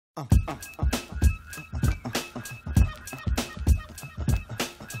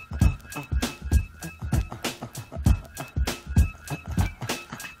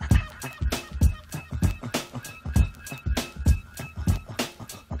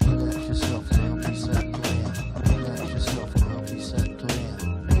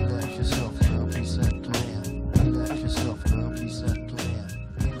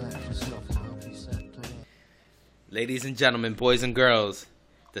Ladies and gentlemen, boys and girls,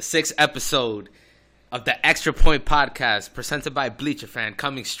 the 6th episode of the Extra Point Podcast, presented by Bleacher Fan,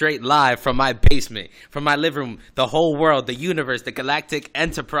 coming straight live from my basement, from my living room, the whole world, the universe, the galactic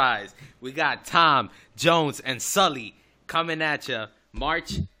enterprise. We got Tom, Jones, and Sully coming at you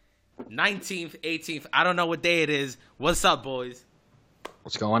March 19th, 18th. I don't know what day it is. What's up, boys?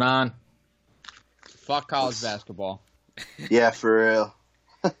 What's going on? Fuck college basketball. Yeah, for real.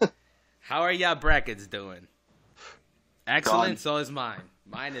 How are y'all brackets doing? Excellent. Gone. So is mine.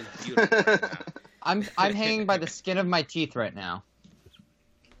 Mine is beautiful right now. I'm hanging by the skin of my teeth right now.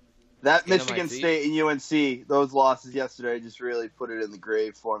 That Skin of my Michigan teeth. State and UNC, those losses yesterday just really put it in the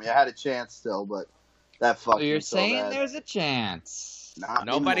grave for me. I had a chance still, but that So fucked you're me so saying bad. there's a chance? Not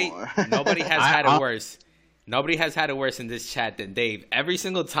Nobody anymore. has had it worse. Nobody has had it worse in this chat than Dave. Every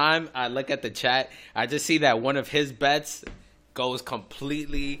single time I look at the chat, I just see that one of his bets goes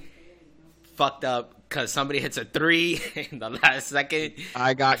completely fucked up because somebody hits a 3 in the last second.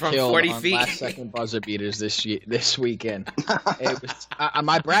 I got From killed 40 on feet. last-second buzzer beaters this weekend. It was,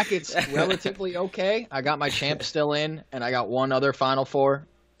 my bracket's relatively okay. I got my champ still in, and I got one other Final Four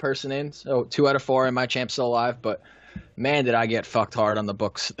person in. So 2 out of 4, and my champ's still alive. But, man, did I get fucked hard on the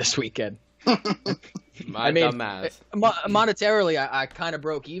books this weekend. My dumb ass. Monetarily, I kind of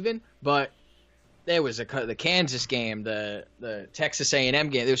broke even, but there was the Kansas game, the Texas A&M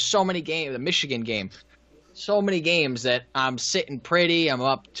game. There's so many games, the Michigan game, so many games that I'm sitting pretty. I'm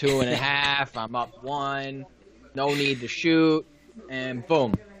up 2.5. I'm up 1. No need to shoot, and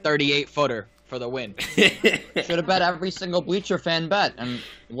boom, 38-footer for the win. Should have bet every single Bleacher Fan bet and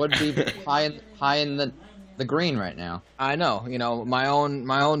would be high in the green right now. I know, my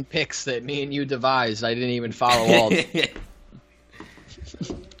own picks that me and you devised. I didn't even follow all.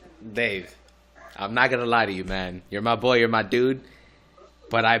 Dave, I'm not going to lie to you, man. You're my boy. You're my dude.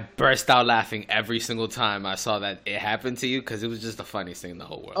 But I burst out laughing every single time I saw that it happened to you because it was just the funniest thing in the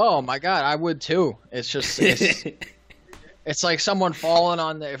whole world. Oh my God, I would too. It's like someone falling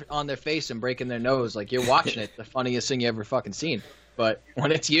on their face and breaking their nose. Like you're watching it, the funniest thing you ever fucking seen. But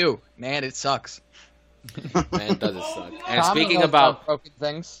when it's you, man, it sucks. Man, does it suck. And Tom speaking knows about... broken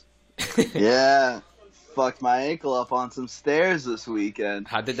things. Yeah. Fucked my ankle up on some stairs this weekend.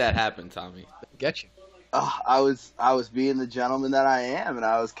 How did that happen, Tommy? Get you. I was being the gentleman that I am, and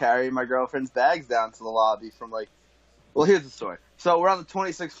I was carrying my girlfriend's bags down to the lobby from well, here's the story. So we're on the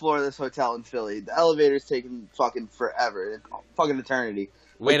 26th floor of this hotel in Philly. The elevator's taking fucking forever, fucking eternity.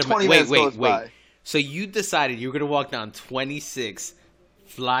 Wait a 20 minute. minutes goes Wait. by. So you decided you were going to walk down 26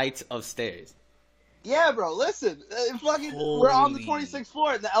 flights of stairs. Yeah, bro, listen. We're on the Holy. 26th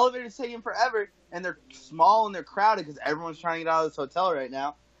floor, and the elevator's taking forever, and they're small and they're crowded because everyone's trying to get out of this hotel right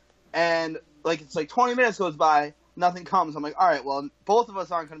now. And, it's 20 minutes goes by, nothing comes. I'm like, all right, well, both of us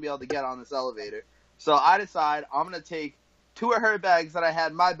aren't going to be able to get on this elevator. So I decide I'm going to take 2 of her bags that I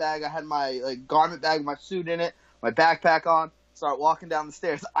had in my bag. I had my, garment bag, my suit in it, my backpack on, start walking down the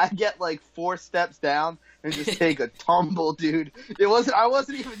stairs. I get, 4 steps down and just take a tumble, dude. I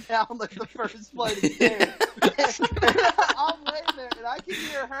wasn't even down, the first flight of stairs. I'm laying there, and I can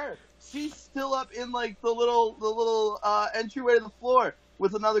hear her. She's still up in, the little entryway to the floor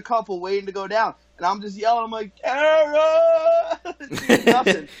with another couple waiting to go down. And I'm just yelling. I'm like, Tara! She's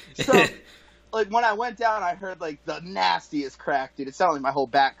nothing. So, when I went down, I heard, the nastiest crack, dude. It sounded like my whole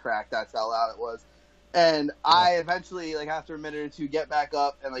back cracked. That's how loud it was. And I eventually, after a minute or two, get back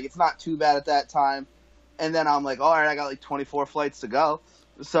up, and, it's not too bad at that time. And then I'm like, all right, I got, 24 flights to go.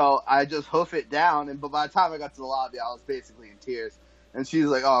 So I just hoof it down, but by the time I got to the lobby, I was basically in tears. And she's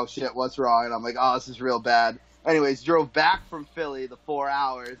like, oh, shit, what's wrong? And I'm like, oh, this is real bad. Anyways, drove back from Philly the 4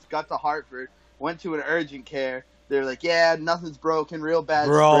 hours, got to Hartford, went to an urgent care. They're like, yeah, nothing's broken, real bad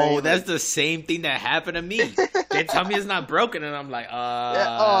Bro, sprain. that's the same thing that happened to me. They tell me it's not broken, and I'm like,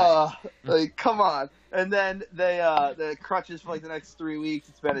 come on. And then the crutches for the next 3 weeks.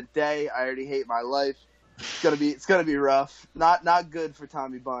 It's been a day. I already hate my life. It's gonna be rough. Not good for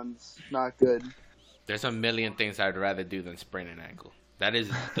Tommy Buns. Not good. There's a million things I'd rather do than sprain an ankle. That is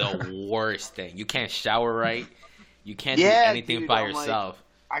the worst thing. You can't shower right. You can't do anything dude, by I'm yourself.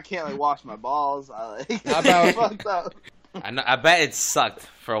 I can't wash my balls. How about- fucked up. I bet it sucked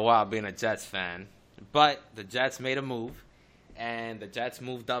for a while being a Jets fan, but the Jets made a move, and the Jets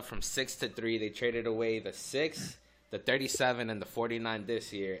moved up from 6 to 3. They traded away the 6, the 37, and the 49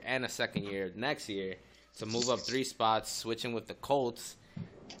 this year, and a second year next year to move up 3 spots, switching with the Colts.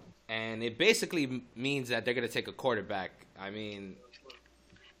 And it basically means that they're going to take a quarterback. I mean,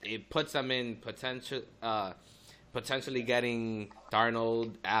 it puts them in potentially getting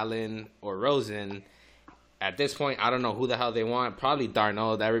Darnold, Allen, or Rosen. At this point, I don't know who the hell they want. Probably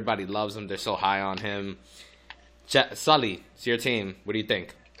Darnold. Everybody loves him. They're so high on him. Sully, it's your team. What do you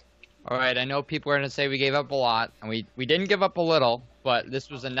think? All right, I know people are going to say we gave up a lot, and we didn't give up a little, but this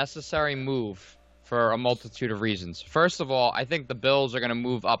was a necessary move for a multitude of reasons. First of all, I think the Bills are going to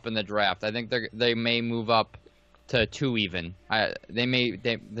move up in the draft. I think they may move up to 2 even.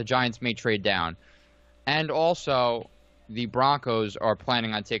 The Giants may trade down. And also, the Broncos are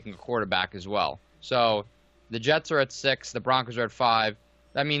planning on taking a quarterback as well. So the Jets are at 6, the Broncos are at 5.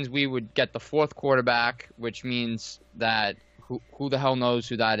 That means we would get the 4th quarterback, which means that who the hell knows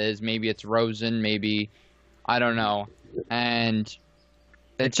who that is? Maybe it's Rosen, maybe I don't know. And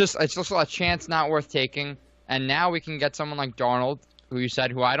it's just a chance not worth taking. And now we can get someone like Darnold, who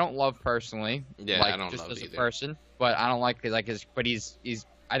I don't love personally. Yeah, like, I don't just love as either. a person, but I don't like his. But he's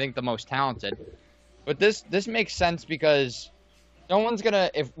I think the most talented. But this makes sense because no one's gonna,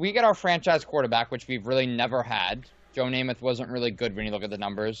 if we get our franchise quarterback, which we've really never had. Joe Namath wasn't really good when you look at the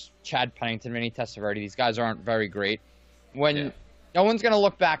numbers. Chad Pennington, Vinny Testaverde, these guys aren't very great. No one's going to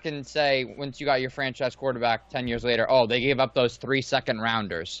look back and say, once you got your franchise quarterback 10 years later, oh, they gave up those 3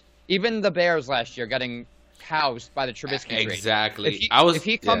 second-rounders. Even the Bears last year getting housed by the Trubisky trade. Exactly. If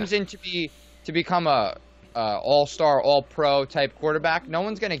he comes in to become a all-star, all-pro type quarterback, no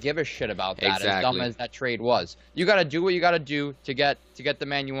one's going to give a shit about that, Exactly. as dumb as that trade was. You got to do what you got to do to get the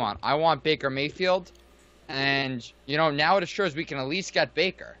man you want. I want Baker Mayfield, and, now it assures we can at least get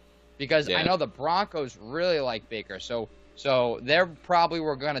Baker. Because I know the Broncos really like Baker, so they're probably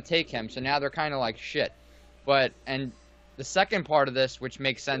were going to take him. So now they're kind of like shit. And the second part of this, which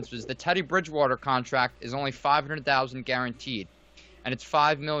makes sense, was the Teddy Bridgewater contract is only $500,000 guaranteed, and it's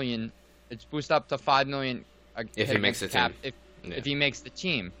 $5 million. It's boosted up to $5 million if he makes the team. If he makes the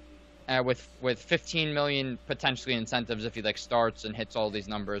team, with $15 million potentially incentives if he starts and hits all these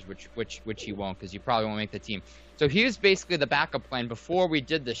numbers, which he won't because he probably won't make the team. So he was basically the backup plan before we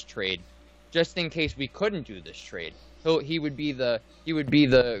did this trade, just in case we couldn't do this trade. He would be the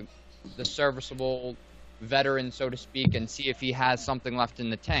serviceable veteran, so to speak, and see if he has something left in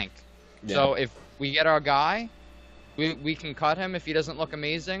the tank. Yeah. So if we get our guy, we can cut him if he doesn't look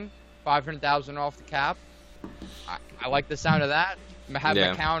amazing. $500,000 off the cap. I like the sound of that. Have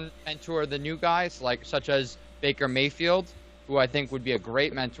McCown mentor the new guys, such as Baker Mayfield, who I think would be a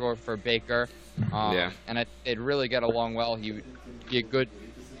great mentor for Baker. And they'd really get along well. He would be a good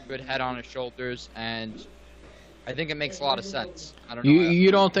head on his shoulders, and I think it makes a lot of sense. I don't know. You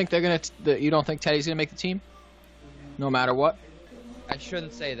don't think you don't think Teddy's gonna make the team, no matter what? I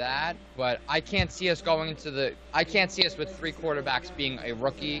shouldn't say that, but I can't see us I can't see us with 3 quarterbacks being a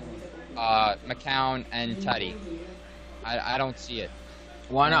rookie, McCown and Teddy. I don't see it.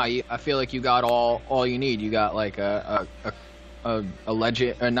 Why not? I feel like you got all you need. You got a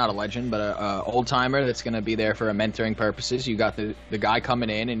legend, or not a legend, but a old timer that's going to be there for mentoring purposes. You got the guy coming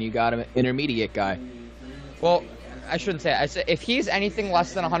in, and you got an intermediate guy. Well, I shouldn't say. If he's anything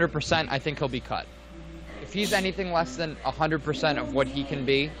less than 100%, I think he'll be cut. If he's anything less than 100% of what he can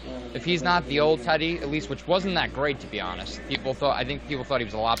be, if he's not the old Teddy, at least, which wasn't that great, to be honest. I think people thought he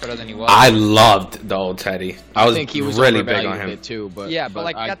was a lot better than he was. I loved the old Teddy. I think he was really big on him. Bit too, but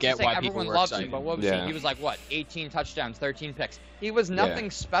I get why people everyone were loves excited. him. But what was he? He was 18 touchdowns, 13 picks. He was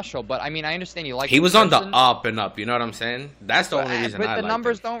nothing special, but I understand you like. He was on the up and up. You know what I'm saying? That's the only reason. But the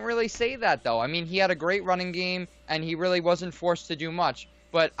numbers don't really say that, though. He had a great running game, and he really wasn't forced to do much.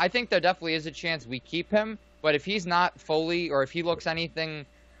 But I think there definitely is a chance we keep him. But if he's not fully, or if he looks anything,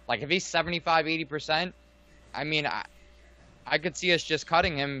 if he's 75, 80%, I could see us just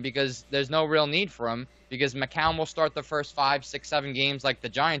cutting him because there's no real need for him. Because McCown will start the first 5, 6, 7 games like the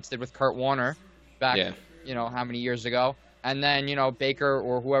Giants did with Kurt Warner back, how many years ago. And then, Baker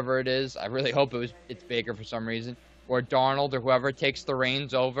or whoever it is, I really hope it's Baker for some reason, or Darnold or whoever takes the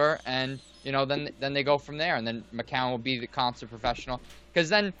reins over, and, then they go from there. And then McCown will be the constant professional. Because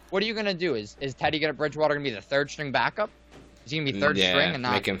then, what are you going to do? Is Teddy Bridgewater going to be the third-string backup? Is he going to be third string and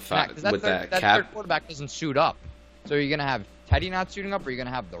not? Make him with that cap. That third quarterback doesn't suit up. So are you going to have Teddy not suiting up, or are you going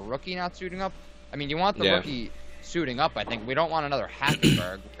to have the rookie not suiting up? You want the rookie suiting up, I think. We don't want another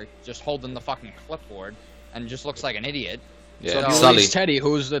Hackenberg just holding the fucking clipboard and just looks like an idiot. Yeah. So if you lose Teddy,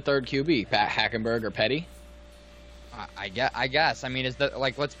 who's the third QB? Pat Hackenberg or Petty? I guess. Is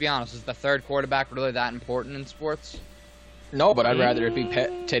let's be honest, is the third quarterback really that important in sports? No, but I'd rather it be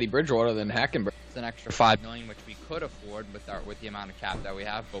Teddy Bridgewater than Hackenberg. It's an extra $5 million, which we could afford with the amount of cap that we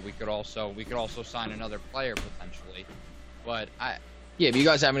have, but we could also sign another player potentially. But Yeah, but you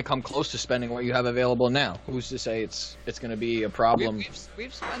guys haven't come close to spending what you have available now. Who's to say it's going to be a problem?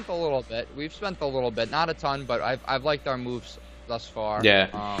 we've spent a little bit. We've spent a little bit, not a ton, but I've liked our moves thus far.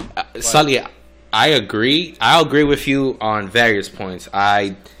 Yeah, Sully, I agree. I'll agree with you on various points.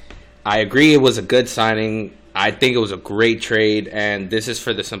 I agree it was a good signing. I think it was a great trade, and this is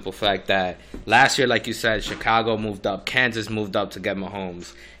for the simple fact that last year, like you said, Chicago moved up, Kansas moved up to get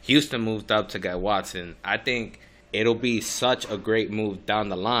Mahomes, Houston moved up to get Watson. I think it'll be such a great move down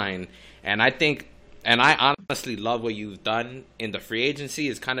the line, and I honestly love what you've done in the free agency.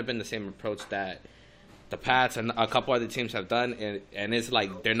 It's kind of been the same approach that the Pats and a couple other teams have done, and it's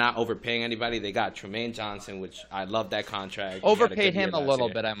like they're not overpaying anybody. They got Trumaine Johnson, which I love that contract. Overpaid him a little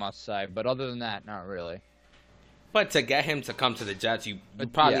bit, I must say, but other than that, not really. But to get him to come to the Jets, you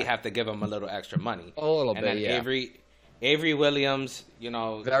probably have to give him a little extra money. A little bit, then yeah. Avery Williams,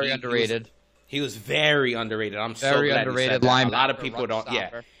 very underrated. He was very underrated. I'm very so glad underrated you said that. linebacker, A lot of people don't. stopper.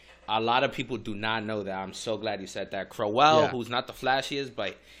 Yeah, a lot of people do not know that. I'm so glad you said that. Crowell, who's not the flashiest,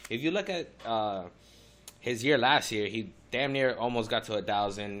 but if you look at his year last year, he damn near almost got to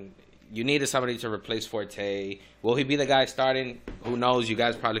 1,000. You needed somebody to replace Forte. Will he be the guy starting? Who knows? You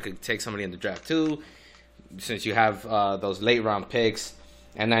guys probably could take somebody in the draft too, since you have those late round picks,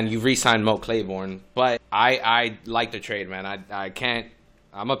 and then you re-signed Mo Claiborne. But I like the trade, man. I can't.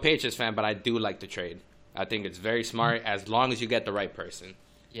 I'm a Patriots fan, but I do like the trade. I think it's very smart as long as you get the right person.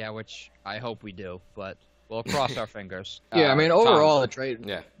 Yeah, which I hope we do, but we'll cross our fingers. Yeah, I mean, overall, Tom. the trade.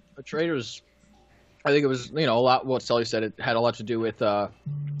 Yeah, The trade was, I think it was, a lot. What Sully said, it had a lot to do with the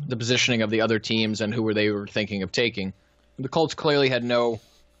positioning of the other teams and who they were thinking of taking. The Colts clearly had no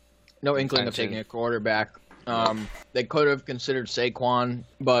inkling of taking a quarterback. They could have considered Saquon,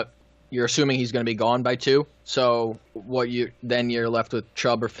 but you're assuming he's going to be gone by 2. So you're left with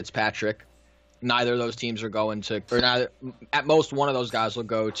Chubb or Fitzpatrick. Neither of those teams are going to, or neither. At most, one of those guys will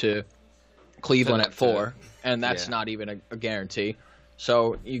go to Cleveland at 4, and that's not even a guarantee.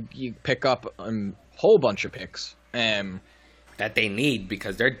 So you pick up a whole bunch of picks. that they need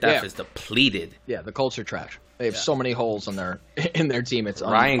because their depth is depleted. Yeah, the Colts are trash. They have so many holes in their team. It's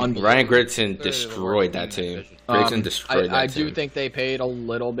Ryan unbelievable. Gritson destroyed that team. Gritson destroyed that team. I do think they paid a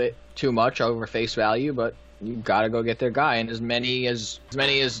little bit too much over face value, but you got to go get their guy. And as many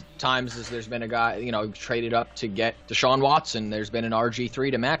times as there's been a guy, traded up to get Deshaun Watson, there's been an RG3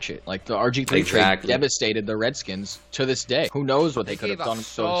 to match it. Like the RG3 trade devastated the Redskins to this day. Who knows what they could have done?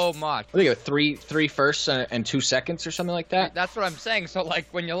 So much. I think it was three firsts and 2 seconds or something like that. That's what I'm saying. So like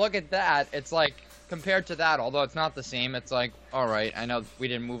when you look at that, it's like compared to that, although it's not the same, it's like, all right, I know we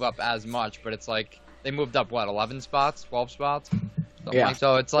didn't move up as much, but it's like they moved up 11 spots, 12 spots.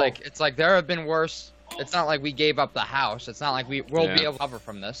 So it's like there have been worse. It's not like we gave up the house. It's not like we'll be able to cover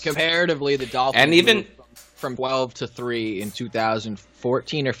from this. Comparatively, the Dolphins and even from 12 to 3 in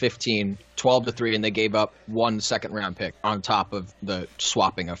 2014 or 15, 12 to 3, and they gave up 1 second-round pick on top of the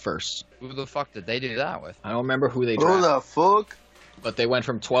swapping of firsts. Who the fuck did they do that with? I don't remember who they drafted. Who the fuck? But they went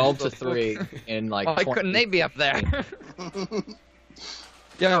from 12 to 3 in like. Why couldn't they be up there?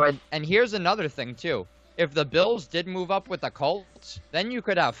 And here's another thing too. If the Bills did move up with the Colts, then you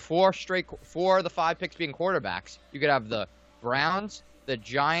could have 4 of the 5 picks being quarterbacks. You could have the Browns, the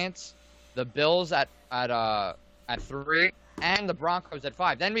Giants, the Bills at 3, and the Broncos at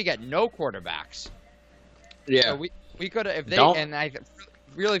 5. Then we get no quarterbacks. Yeah. So we could have, if they and I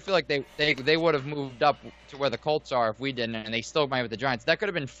really feel like they would have moved up to where the Colts are if we didn't, and they still might with the Giants. That could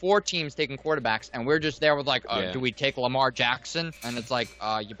have been 4 teams taking quarterbacks, and we're just there with like, do we take Lamar Jackson? And it's like,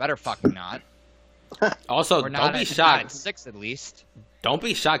 you better fucking not. Also, don't be shocked. At 6 at least. Don't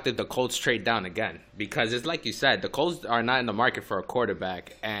be shocked if the Colts trade down again, because it's like you said, the Colts are not in the market for a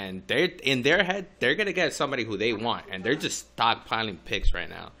quarterback, and they're in their head they're gonna get somebody who they want, and they're just stockpiling picks right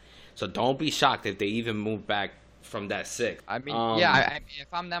now. So don't be shocked if they even move back from that 6. I mean,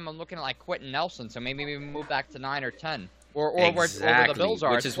 if I'm them, I'm looking at like Quentin Nelson, so maybe we move back to 9 or 10. Or where the Bills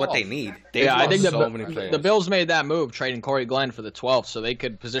are, which is what they need. I think many players. The Bills made that move, trading Corey Glenn for the 12th, so they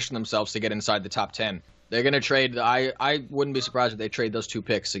could position themselves to get inside the top 10. They're going to trade. I wouldn't be surprised if they trade those 2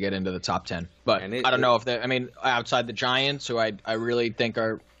 picks to get into the top 10. But I don't know if they. I mean, outside the Giants, who I really think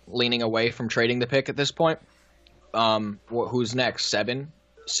are leaning away from trading the pick at this point. Who's next? 7,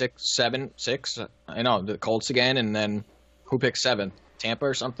 6, 7, 6. I know the Colts again, and then who picks 7? Tampa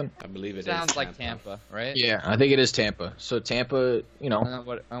or something? I believe it sounds like Tampa, right? Yeah, I think it is Tampa. So Tampa,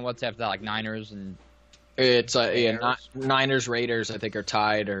 And what's after that, like Niners and it's Niners, Raiders, I think are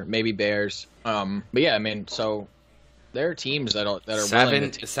tied, or maybe Bears. But yeah, I mean, so there are teams that are willing Seven to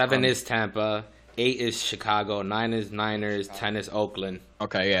take seven is Tampa, 8 is Chicago, 9 is Niners, 10 is Oakland.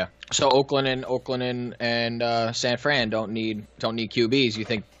 Okay, yeah. So Oakland and San Fran don't need QBs. You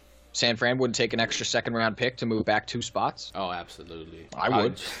think San Fran wouldn't take an extra second round pick to move back 2 spots? Oh, absolutely. I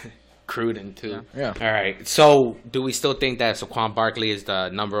would. Cruden too. Yeah. All right. So, do we still think that Saquon Barkley is the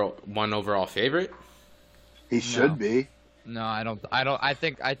number 1 overall favorite? He should be. No, I don't. I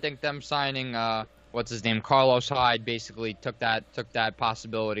think them signing what's his name, Carlos Hyde, basically took that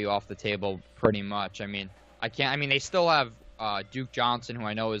possibility off the table pretty much. I mean, they still have Duke Johnson, who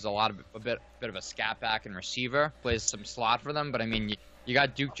I know is a bit of a scat back and receiver, plays some slot for them. But I mean, you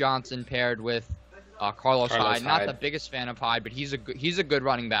got Duke Johnson paired with Carlos Hyde. Not the biggest fan of Hyde, but he's a good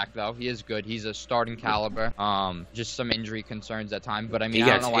running back though. He is good. He's a starting caliber. Just some injury concerns at times, but I mean, He I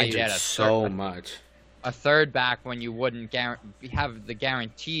gets don't know why he injured had so much. a third back when you wouldn't have the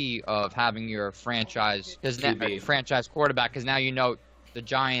guarantee of having your franchise quarterback, because now you know the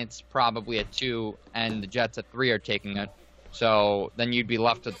Giants probably at 2 and the Jets at 3 are taking it. So then you'd be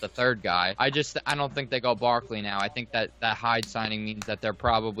left with the third guy. I don't think they go Barkley now. I think that Hyde signing means that they're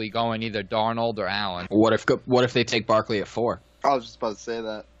probably going either Darnold or Allen. What if they take Barkley at 4? I was just about to say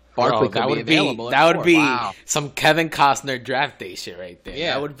that. Barkley Bro, could be available. that would be Wow. some Kevin Costner draft day shit right there.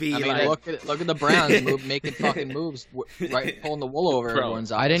 Yeah, That would be I mean, like look at the Browns making fucking moves, right, pulling the wool over Bro.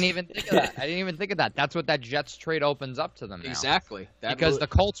 everyone's eyes. I didn't even think of that. That's what that Jets trade opens up to them now. Exactly. Because the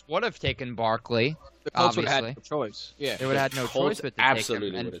Colts would have taken Barkley. the Colts would have had obviously. no choice. Yeah. They would have had no Colts choice but to absolutely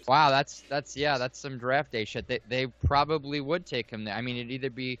take him. would And have. wow, that's some draft day shit. They probably would take him there. I mean, it'd either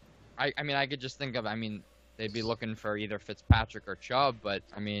be, I could just think of, they'd be looking for either Fitzpatrick or Chubb, but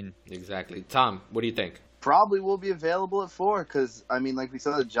I mean, exactly. Tom, what do you think? Probably will be available at 4 because, like we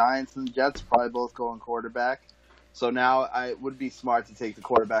said, the Giants and the Jets probably both going quarterback. So now it would be smart to take the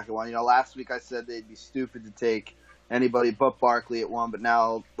quarterback at 1. Last week I said they'd be stupid to take anybody but Barkley at 1, but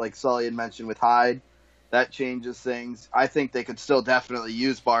now, like Sully had mentioned with Hyde, that changes things. I think they could still definitely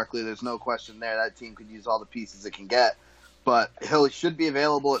use Barkley. There's no question there. That team could use all the pieces it can get. But Hill should be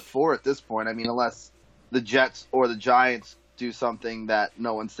available at 4 at this point. Unless the Jets or the Giants do something that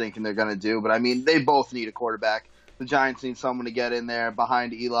no one's thinking they're going to do. But, they both need a quarterback. The Giants need someone to get in there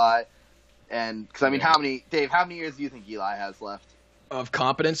behind Eli. And because, how many years do you think Eli has left? Of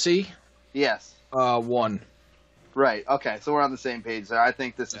competency, Yes. 1. Right. Okay. So we're on the same page there. I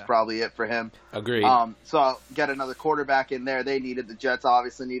think this is probably it for him. Agreed. So I'll get another quarterback in there. They needed the Jets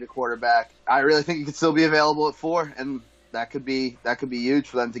obviously need a quarterback. I really think he could still be available at 4, and that could be huge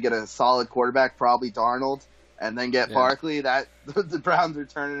for them to get a solid quarterback, probably Darnold, and then get Barkley. That the Browns are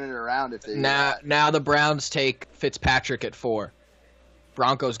turning it around if they do that. Now the Browns take Fitzpatrick at 4.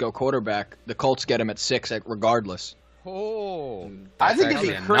 Broncos go quarterback. The Colts get him at 6 regardless. oh, I That's think it'd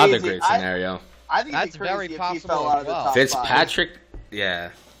be actually crazy. another great scenario. I think That's it'd be crazy very if he possible fell as out of the well. top 5. Fitzpatrick,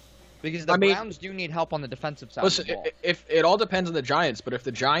 yeah. because the Browns do need help on the defensive side Listen, of the ball. if it all depends on the Giants, but if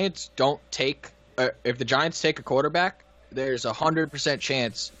the Giants take a quarterback, there's 100%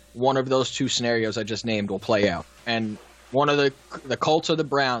 chance one of those 2 scenarios I just named will play out, and one of the Colts or the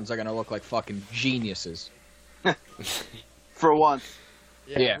Browns are gonna look like fucking geniuses. For once.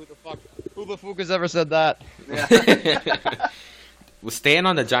 Yeah. Who the fuck has ever said that? Well, staying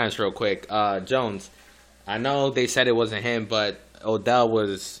on the Giants real quick, Jones, I know they said it wasn't him, but Odell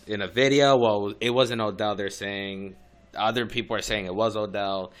was in a video. Well, it wasn't Odell. They're saying other people are saying it was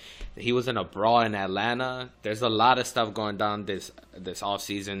Odell. He was in a brawl in Atlanta. There's a lot of stuff going down this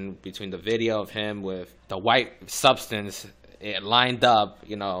offseason between the video of him with the white substance lined up,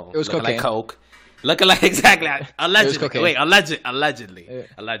 It was looking cocaine. like coke. Looking like exactly allegedly. cocaine. Wait, allegedly. Yeah.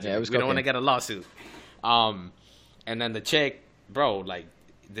 Allegedly. Yeah, it was We don't want to cocaine. get a lawsuit. And then the chick, bro, like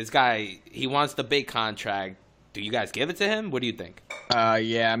this guy, he wants the big contract. Do you guys give it to him? What do you think?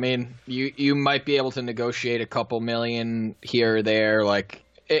 Yeah, you might be able to negotiate a couple million here or there. Like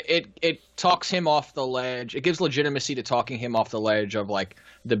it talks him off the ledge. It gives legitimacy to talking him off the ledge of like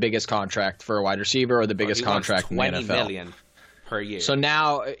the biggest contract for a wide receiver or the biggest He wants contract in the $20 NFL. million per year. So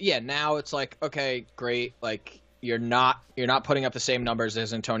now it's like, okay, great. Like you're not putting up the same numbers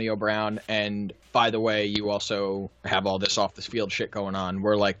as Antonio Brown, and by the way, you also have all this off the field shit going on.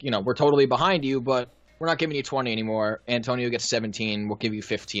 We're like, we're totally behind you, but we're not giving you 20 anymore. Antonio gets 17. We'll give you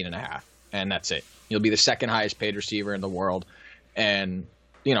 15 and a half, and that's it. You'll be the second highest paid receiver in the world, and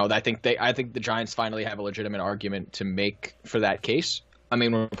I think the Giants finally have a legitimate argument to make for that case.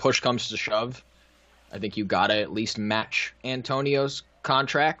 When push comes to shove, I think you gotta at least match Antonio's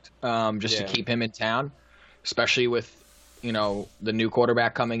contract to keep him in town, especially with the new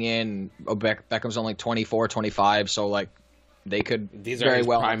quarterback coming in. Beckham's only 24, 25, so like they could These are very his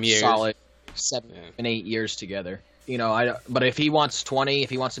well prime have years. solid 7 and 8 years together. But if he wants 20, if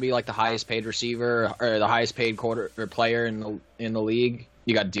he wants to be like the highest paid receiver or the highest paid quarter or player in the league,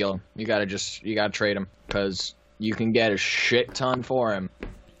 you got to deal him. You got to trade him because you can get a shit ton for him.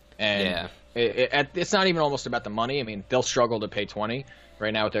 And it's not even almost about the money. I mean, they'll struggle to pay 20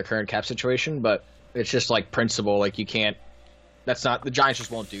 right now with their current cap situation, but it's just like principle. Like you can't. That's not the Giants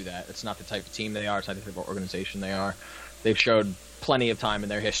just won't do that. It's not the type of team they are. It's not the type of organization they are. They've showed plenty of time in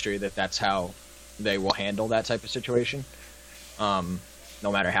their history that that's how they will handle that type of situation, no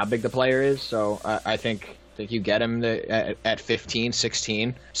matter how big the player is. So I think you get him at 15,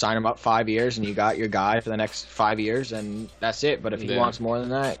 16, sign him up 5 years, and you got your guy for the next 5 years, and that's it. But if he wants more than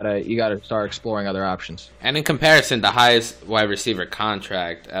that, you got to start exploring other options. And in comparison, the highest wide receiver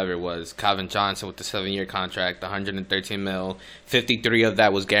contract ever was Calvin Johnson with the 7-year contract, 113 mil. 53 of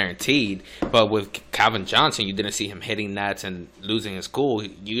that was guaranteed. But with Calvin Johnson, you didn't see him hitting nets and losing his cool.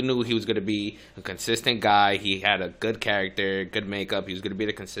 You knew he was going to be a consistent guy. He had a good character, good makeup. He was going to be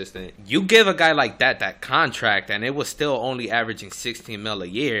the consistent. You give a guy like that contract, and it was still only averaging 16 mil a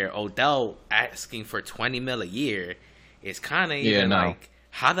year. Odell asking for 20 mil a year is kind of like,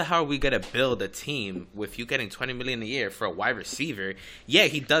 how the hell are we going to build a team with you getting 20 million a year for a wide receiver? Yeah,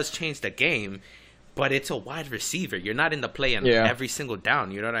 he does change the game, but it's a wide receiver. You're not in the play on every single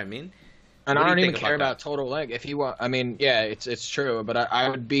down. You know what I mean? And I don't even care about total leg. If he want, I mean, yeah, it's true. But I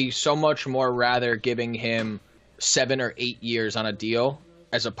would be so much more rather giving him 7 or 8 years on a deal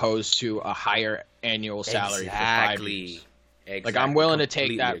as opposed to a higher annual salary for 5 years. Like I'm willing to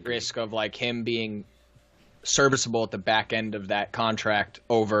take that risk of like him being serviceable at the back end of that contract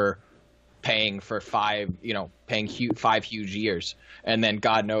over paying for 5 huge years, and then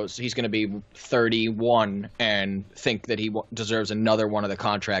God knows he's going to be 31 and think that he deserves another one of the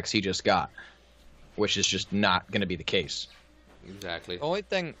contracts he just got, which is just not going to be the case. Exactly. The only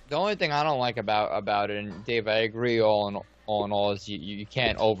thing I don't like about it, and Dave, I agree all in all, is you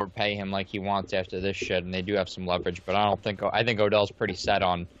can't overpay him like he wants after this shit, and they do have some leverage, but I think Odell's pretty set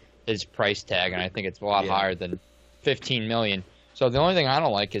on his price tag, and I think it's a lot higher than $15 million. So the only thing I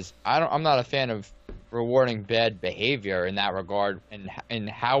don't like is I'm not a fan of rewarding bad behavior in that regard, and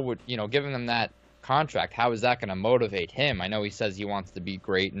how would giving them that contract, how is that going to motivate him? I know he says he wants to be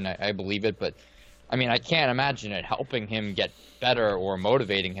great, and I believe it, but I mean I can't imagine it helping him get better or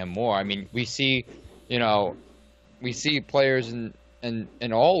motivating him more. I mean we see players in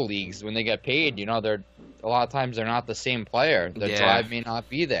all leagues when they get paid, they're a lot of times they're not the same player. The drive may not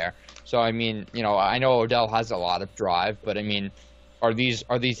be there. So I mean, I know Odell has a lot of drive, but I mean, are these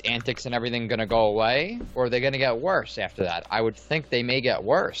antics and everything going to go away, or are they going to get worse after that? I would think they may get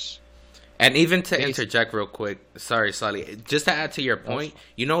worse. And even to interject real quick, sorry, Sully, just to add to your point,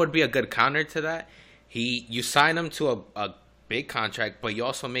 would be a good counter to that? You sign him to a big contract, but you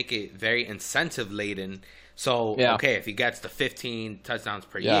also make it very incentive laden. So okay, if he gets the 15 touchdowns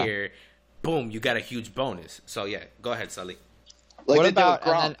per year, boom, you got a huge bonus. So yeah, go ahead, Sully. Like what about?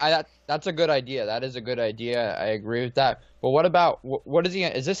 And then that's a good idea. That is a good idea. I agree with that. But what about what is he?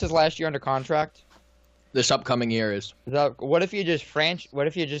 Is this his last year under contract? This upcoming year is. What if you just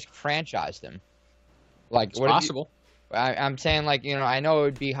franchised him? Like, it's possible. I'm saying, like, I know it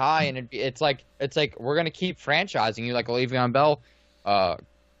would be high, and it's like we're gonna keep franchising you, like a Le'Veon Bell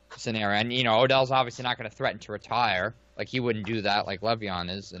scenario, and Odell's obviously not gonna threaten to retire. Like he wouldn't do that, like Le'Veon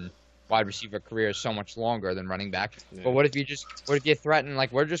is, and wide receiver career is so much longer than running back. Yeah. But what if you threaten,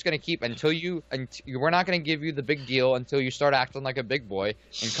 like, we're just going to keep we're not going to give you the big deal until you start acting like a big boy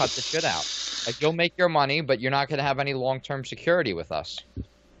and cut the shit out. Like, you'll make your money, but you're not going to have any long-term security with us.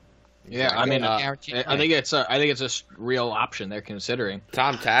 Yeah, I mean, I think it's a real option they're considering.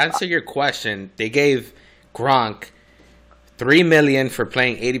 Tom, to answer your question, they gave Gronk $3 million for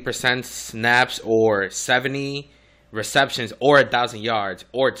playing 80% snaps or 70 receptions or 1,000 yards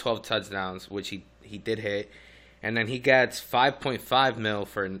or 12 touchdowns, which he did hit, and then he gets $5.5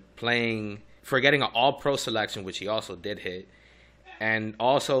 million for getting an All-Pro selection, which he also did hit, and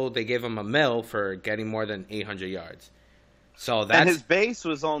also they gave him $1 million for getting more than 800 yards. So that's, and his base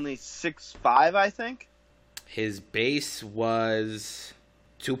was only 6'5", I think. His base was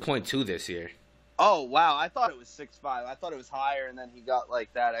 2.2 this year. Oh wow! I thought it was 6'5". I thought it was higher, and then he got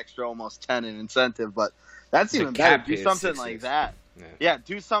like that extra almost 10 in incentive, but. That's even better. Do something like that. Yeah,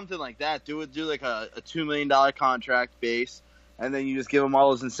 do something like that. Do like a $2 million contract base, and then you just give him all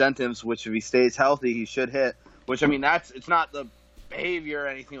those incentives, which if he stays healthy, he should hit. Which, I mean, it's not the behavior or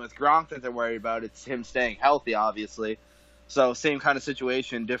anything with Gronk that they're worried about. It's him staying healthy, obviously. So same kind of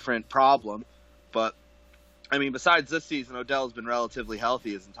situation, different problem. But, I mean, besides this season, Odell's been relatively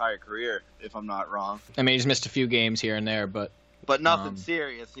healthy his entire career, if I'm not wrong. I mean, he's missed a few games here and there, but but nothing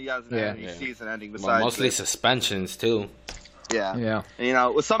serious. He hasn't had any Yeah. season ending Well, besides mostly this. suspensions too. Yeah. Yeah. And, you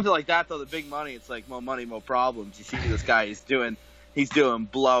know, with something like that though, the big money, it's like more money, more problems. You see this guy, he's doing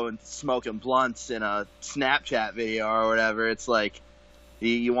blowing, smoking blunts in a Snapchat video or whatever. It's like,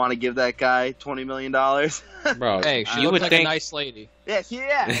 you want to give that guy $20 million? Bro, Hey, she you looks would like think a nice lady. Yeah, she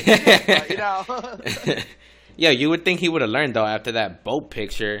is, but, you know. Yeah, you would think he would have learned though after that boat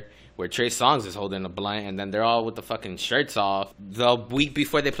picture where Trey Songz is holding a blunt and then they're all with the fucking shirts off the week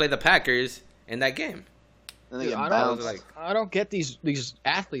before they play the Packers in that game. And they Dude, get I bounced. don't get these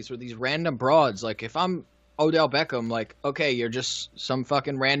athletes or these random broads. Like, if I'm Odell Beckham, like, okay, you're just some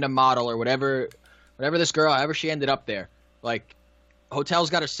fucking random model or whatever this girl, however she ended up there. Like, hotel's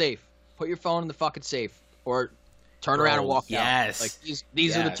got her safe. Put your phone in the fucking safe or turn around and walk out. Yes. Like,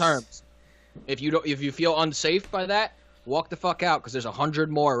 these are the terms. If you feel unsafe by that, walk the fuck out because there's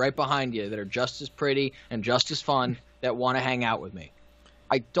 100 more right behind you that are just as pretty and just as fun that want to hang out with me.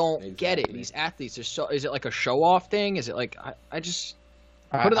 I don't get it. These athletes are so. Is it like a show off thing? Is it like I just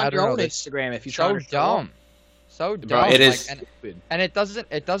put it on your own Instagram if you try So to show off. dumb. So dumb. it is. And it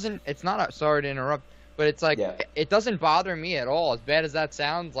doesn't. It's not. Sorry to interrupt, but it's like it doesn't bother me at all. As bad as that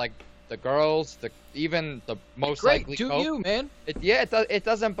sounds, like the girls, even the most Great, likely. do coach, you, man? It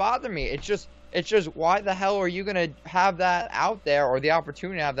doesn't bother me. It's just why the hell are you gonna have that out there or the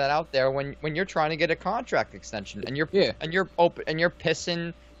opportunity to have that out there when you're trying to get a contract extension and you're open and you're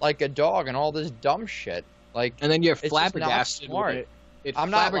pissing like a dog and all this dumb shit like And then you're it's just flabbergasted not smart. with it.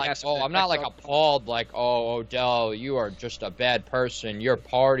 I'm not like appalled like, oh, Odell, you are just a bad person. You're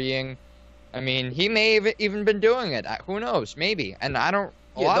partying. I mean, he may have even been doing it. Who knows? Maybe. And I don't.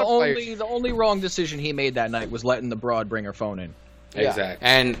 The only wrong decision he made that night was letting the broad bring her phone in. Exactly.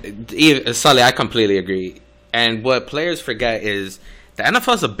 And Sully, I completely agree. And what players forget is the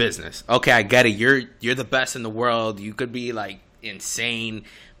NFL's a business. Okay, I get it. You're the best in the world. You could be like insane,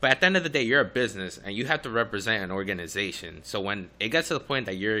 but at the end of the day, you're a business and you have to represent an organization. So when it gets to the point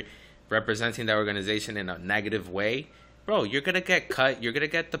that you're representing that organization in a negative way, bro, you're gonna get cut. You're gonna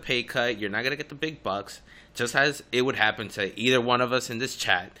get the pay cut. You're not gonna get the big bucks. Just as it would happen to either one of us in this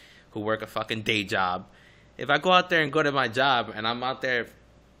chat who work a fucking day job. If I go out there and go to my job and I'm out there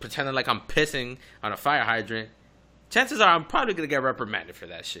pretending like I'm pissing on a fire hydrant, chances are I'm probably going to get reprimanded for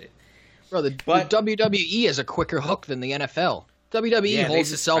that shit. Bro, the WWE is a quicker hook than the NFL. WWE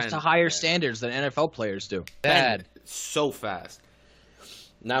holds itself to higher standards than NFL players do. Bad. So fast.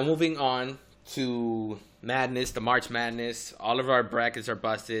 Now moving on to Madness, the March Madness. All of our brackets are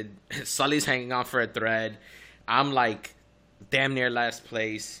busted. Sully's hanging on for a thread. I'm like damn near last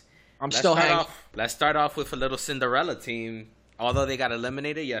place. I'm still hanging. Let's start off with a little Cinderella team. Although they got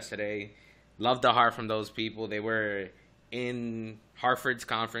eliminated yesterday, love the heart from those people. They were in Hartford's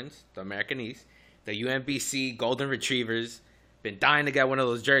conference, the American East, the UMBC Golden Retrievers. Been dying to get one of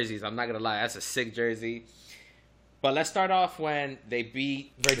those jerseys. I'm not gonna lie, that's a sick jersey. But let's start off when they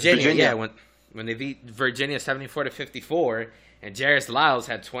beat Virginia. Yeah, when they beat Virginia 74-54, and Jairus Lyles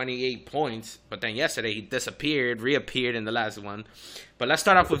had 28 points. But then yesterday he reappeared in the last one. But let's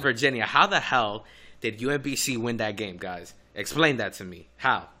start off with Virginia. How the hell did UMBC win that game, guys? Explain that to me.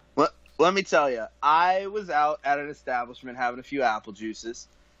 How? Let me tell you. I was out at an establishment having a few apple juices,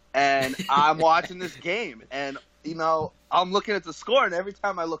 and I'm watching this game. And, you know, I'm looking at the score, and every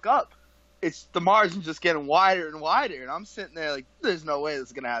time I look up, it's the margin just getting wider and wider. And I'm sitting there like, there's no way this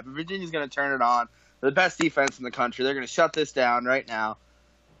is going to happen. Virginia's going to turn it on. They're the best defense in the country. They're going to shut this down right now.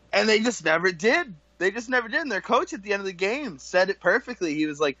 And they just never did. And their coach at the end of the game said it perfectly. He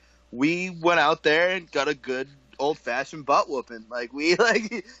was like, we went out there and got a good old-fashioned butt whooping. He's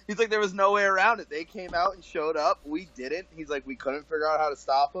like, there was no way around it. They came out and showed up. We didn't. He's like, we couldn't figure out how to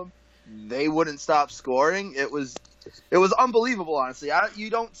stop them. They wouldn't stop scoring. It was unbelievable, honestly. You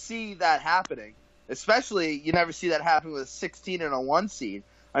don't see that happening. Especially, you never see that happen with a 16 and a 1 seed.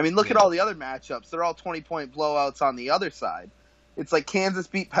 I mean, look at all the other matchups. They're all 20-point blowouts on the other side. It's like Kansas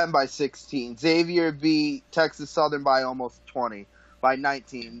beat Penn by 16. Xavier beat Texas Southern by almost 20, by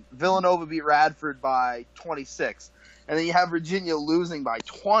 19. Villanova beat Radford by 26. And then you have Virginia losing by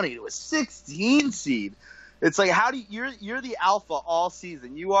 20 to a 16 seed. It's like, how do you're the alpha all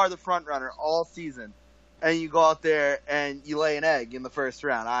season. You are the front runner all season. And you go out there and you lay an egg in the first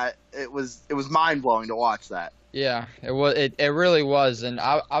round. It was mind-blowing to watch that. Yeah, it really was, and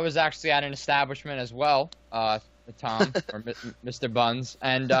I was actually at an establishment as well, Tom or Mr. Buns,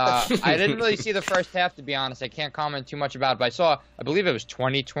 and I didn't really see the first half, to be honest. I can't comment too much about it, but I believe it was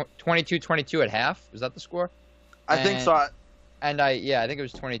 22-22 at half. Was that the score? I think so. And I think it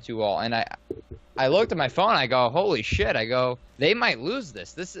was 22 all, and I looked at my phone. I go, holy shit! I go, they might lose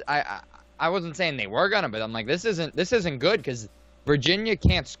this. I I wasn't saying they were gonna, but I'm like, this isn't good because Virginia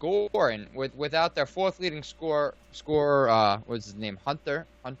can't score, and without their fourth leading scorer, what's his name, Hunter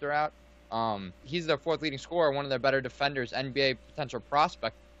out. He's their fourth leading scorer, one of their better defenders, NBA potential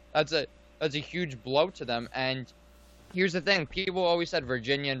prospect. That's a huge blow to them. And here's the thing: people always said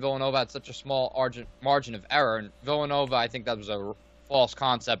Virginia and Villanova had such a small margin of error, and Villanova, I think that was a false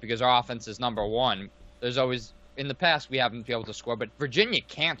concept because our offense is number one. There's always in the past we haven't been able to score, but Virginia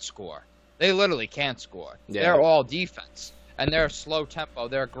can't score. They literally can't score. Yeah. They're all defense, and they're slow tempo.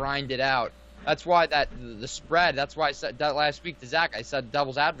 They're grinded out. That's why the spread. That's why I said that last week to Zach. I said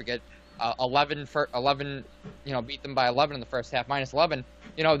devil's advocate. 11, beat them by 11 in the first half, minus 11.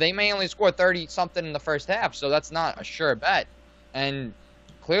 They may only score 30-something in the first half, so that's not a sure bet. And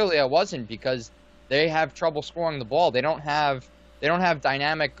clearly it wasn't because they have trouble scoring the ball. They don't have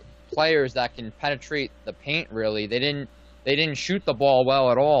dynamic players that can penetrate the paint, really. They didn't shoot the ball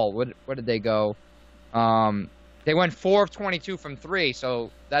well at all. What did they go? They went 4 of 22 from 3, so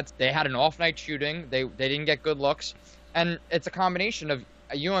they had an off night shooting. They didn't get good looks. And it's a combination of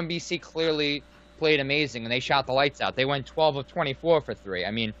UMBC clearly played amazing, and they shot the lights out. They went 12 of 24 for 3.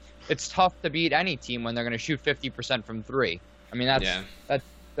 I mean, it's tough to beat any team when they're going to shoot 50% from 3. I mean,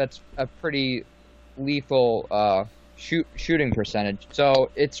 that's a pretty lethal shooting percentage.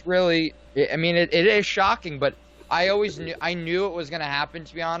 So it's really, it is shocking, but I knew it was going to happen,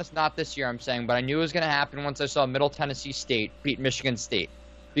 to be honest. Not this year, I'm saying, but I knew it was going to happen once I saw Middle Tennessee State beat Michigan State.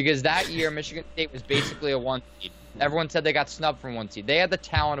 Because that year, Michigan State was basically a 1 seed. Everyone said they got snubbed from 1 seed. They had the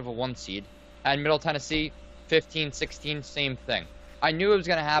talent of a 1 seed. And Middle Tennessee, 15, 16, same thing. I knew it was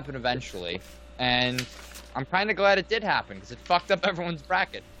going to happen eventually. And I'm kind of glad it did happen because it fucked up everyone's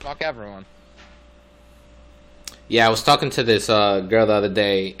bracket. Fuck everyone. Yeah, I was talking to this girl the other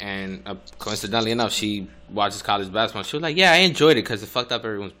day, and coincidentally enough, she watches college basketball. She was like, yeah, I enjoyed it because it fucked up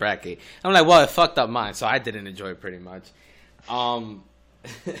everyone's bracket. I'm like, well, it fucked up mine, so I didn't enjoy it pretty much.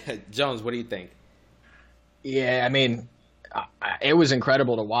 Jones, what do you think? Yeah, I mean, it was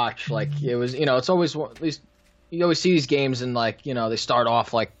incredible to watch. Like, it was, it's always, at least, you always see these games and, like, they start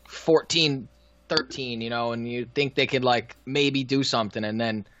off, like, 14-13, and you think they could, like, maybe do something, and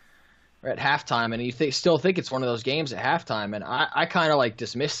then we're at halftime, and you still think it's one of those games at halftime, and I kind of, like,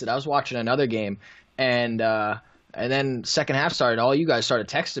 dismissed it. I was watching another game, and then second half started, all you guys started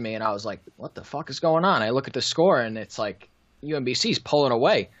texting me, and I was like, what the fuck is going on? I look at the score, and it's like, UMBC's pulling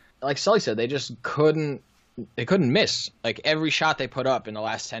away. Like Sully said, they just couldn't miss. Like, every shot they put up in the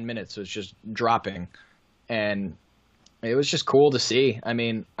last 10 minutes was just dropping. And it was just cool to see. I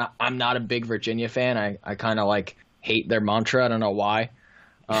mean, I'm not a big Virginia fan. I kind of, like, hate their mantra. I don't know why.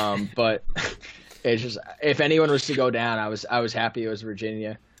 But it's just, if anyone was to go down, I was happy it was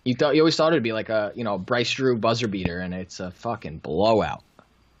Virginia. You always thought it'd be like a, Bryce Drew buzzer beater, and it's a fucking blowout.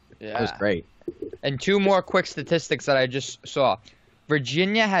 Yeah. It was great. And 2 more quick statistics that I just saw.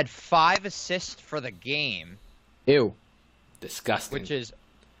 Virginia had 5 assists for the game. Ew. Disgusting.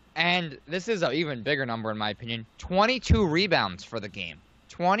 And this is an even bigger number in my opinion. 22 rebounds for the game.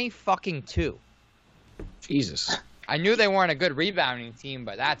 22. Jesus. I knew they weren't a good rebounding team,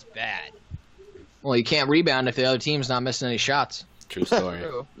 but that's bad. Well, you can't rebound if the other team's not missing any shots. True story.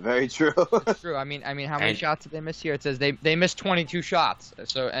 True. Very true. True. I mean, how many shots did they miss here? It says they missed 22 shots.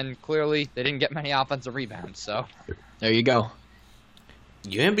 So, and clearly they didn't get many offensive rebounds. So, there you go.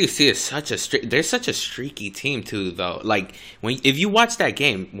 UMBC is they're such a streaky team too, though. Like, if you watch that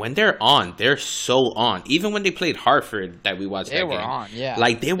game, when they're on, they're so on. Even when they played Hartford, that we watched, they were on, yeah.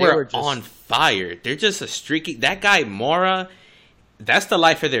 Like they were on fire. They're just a streaky. That guy Mora, that's the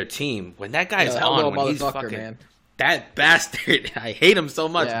life of their team. When that guy's on, when he's fucking, man. That bastard, I hate him so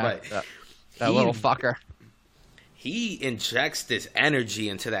much, but that little fucker. He injects this energy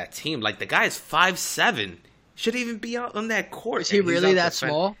into that team. Like, the guy is 5'7". Should even be out on that court. Is he really that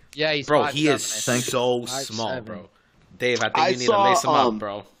small? Yeah, he's 5'7". He is so small, bro. Dave, I think you need to lace him up,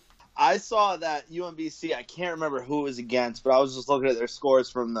 bro. I saw that UMBC. I can't remember who it was against, but I was just looking at their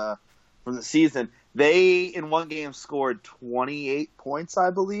scores from the season. They in one game scored 28 points, I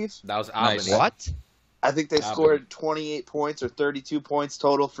believe. That was Albany. Nice. What? I think they scored 28 points or 32 points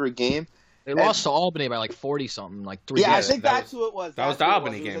total for a game. They lost to Albany by like 40-something, like 3 Yeah, I think that's who it was. That was the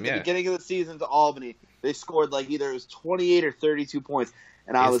Albany game, at the beginning of the season to Albany. They scored like either it was 28 or 32 points.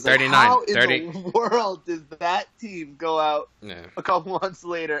 And I was 39, like, how 30. in the world does that team go out a couple months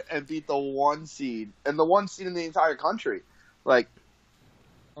later and beat the 1 seed? And the 1 seed in the entire country. Like,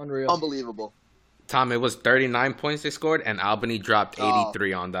 unreal. Unbelievable. Tom, it was 39 points they scored, and Albany dropped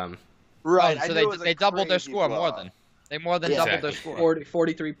 83 on them. Right. Oh, so they doubled their score more than. They more than doubled their score.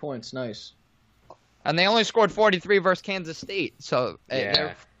 43 points, nice. And they only scored 43 versus Kansas State. So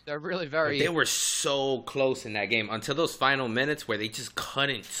they're They're really very. They were so close in that game until those final minutes where they just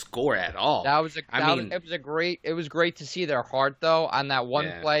couldn't score at all. It was great to see their heart though on that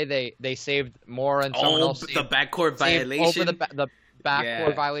one play. They saved more and someone else the backcourt violation. Over the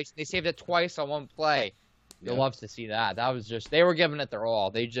backcourt violation. They saved it twice on one play. You'll love to see that. That was just they were giving it their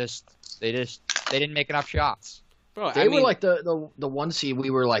all. They didn't make enough shots. Bro, they were like the one seed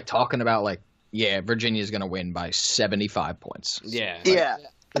we were like talking about like, yeah, Virginia's gonna win by 75 points. Yeah. Yeah.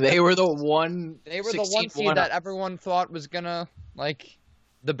 They were the one seed that everyone thought was gonna like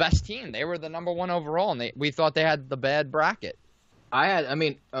the best team. They were the number one overall, and we thought they had the bad bracket. I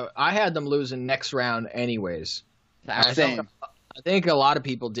had them losing next round anyways. I think a lot of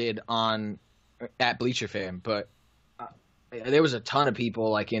people did at Bleacher Fan, but there was a ton of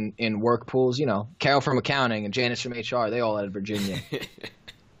people like in work pools. You know, Carol from accounting and Janice from HR. They all had Virginia.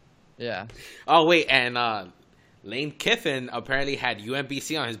 Yeah. Oh wait, and Lane Kiffin apparently had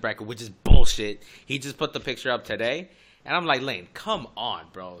UMBC on his bracket, which is bullshit. He just put the picture up today, and I'm like, Lane, come on,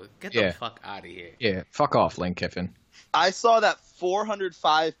 bro, get the fuck out of here. Yeah, fuck off, Lane Kiffin. I saw that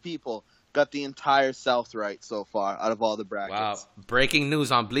 405 people got the entire South right so far out of all the brackets. Wow. Breaking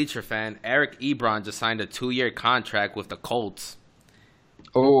news on Bleacher Fan. Eric Ebron just signed a 2-year contract with the Colts.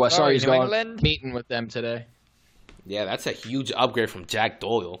 Oh, I saw he's going meeting with them today. Yeah, that's a huge upgrade from Jack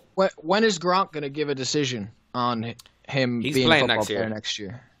Doyle. When is Gronk going to give a decision on him being playing a football player next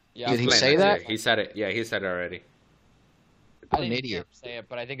year? Yeah, did he say that? He said it. Yeah, he said it already. I didn't hear him say it,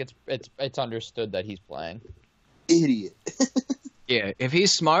 but I think it's understood that he's playing. Idiot. Yeah, if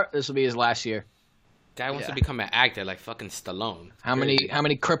he's smart, this will be his last year. Guy wants to become an actor like fucking Stallone. How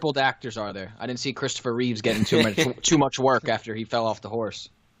many crippled actors are there? I didn't see Christopher Reeves getting too much work after he fell off the horse.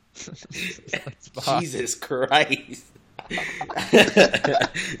 Jesus Christ.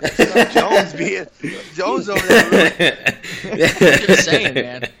 Jones over there. I'm just saying,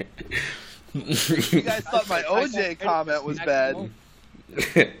 man. You guys thought my OJ comment was bad.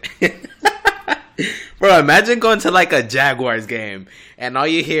 Bro, imagine going to like a Jaguars game and all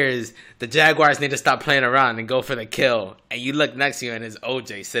you hear is the Jaguars need to stop playing around and go for the kill, and you look next to you and it's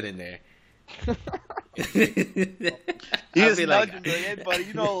OJ sitting there. He is nudging me, hey, buddy,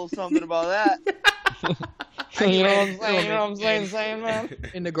 you know a little something about that. You know what I'm saying, man?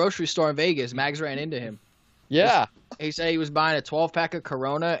 In the grocery store in Vegas, Mags ran into him. Yeah. He said he was buying a 12-pack of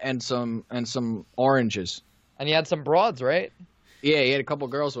Corona and some oranges. And he had some broads, right? Yeah, he had a couple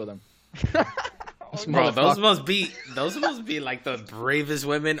girls with him. Bro, those must be like the bravest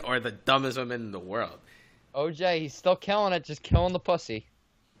women or the dumbest women in the world. OJ, he's still killing it, just killing the pussy.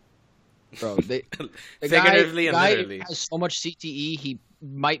 Bro, the figuratively and guy literally has so much CTE, he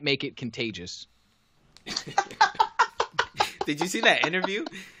might make it contagious. Did you see that interview?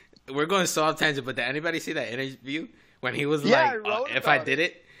 We're going so off tangent, but did anybody see that interview when he was I wrote if I did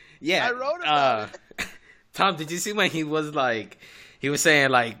it? Yeah, I wrote about it. Tom, did you see when he was like, he was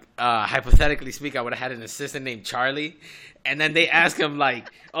saying like, hypothetically speaking, I would have had an assistant named Charlie, and then they asked him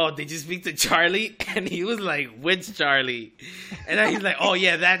like, oh, did you speak to Charlie? And he was like, which Charlie? And then he's like, oh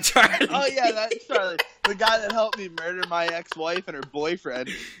yeah, that Charlie. Oh yeah, that's Charlie, the guy that helped me murder my ex-wife and her boyfriend.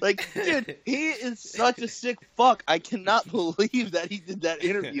 Like, dude, he is such a sick fuck. I cannot believe that he did that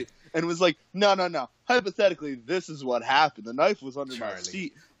interview and was like, no. Hypothetically, this is what happened. The knife was under my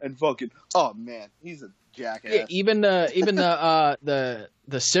seat, and fucking, oh man, he's a jackass. Yeah, even the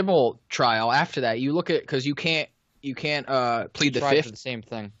civil trial after that, you look at, because you can't plead the fifth. For the same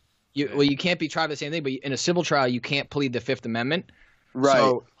thing. You can't be tried for the same thing, but in a civil trial, you can't plead the Fifth Amendment. Right.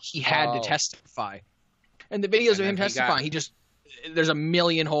 So he had to testify. And the videos of him testifying, there's a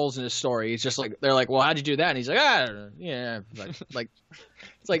million holes in his story. He's just like, they're like, well, how'd you do that? And he's like, yeah. Like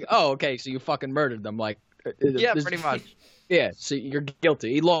it's like, oh, okay, so you fucking murdered them. Like, yeah, pretty much. Yeah, so you're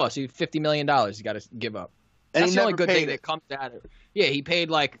guilty. He lost. He $50 million. He got to give up. And That's he the only never good thing paid that comes out of it. Yeah, he paid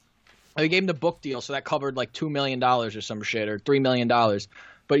they gave him the book deal, so that covered like $2 million or some shit, or $3 million.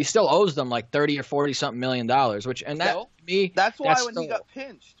 But he still owes them like 30 or 40 something $million, which, and that, to me, that's why when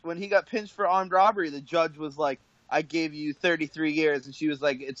he got pinched for armed robbery, the judge was like, I gave you 33 years, and she was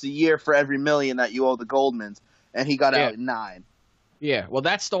like, it's a year for every million that you owe the Goldmans, and he got out at 9. Yeah, well,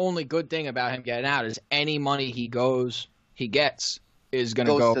 that's the only good thing about him getting out, is any money he gets is going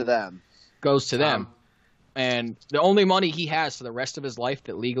to go to them. Goes to them. And the only money he has for the rest of his life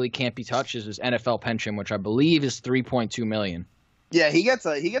that legally can't be touched is his NFL pension, which I believe is $3.2 million. Yeah, he gets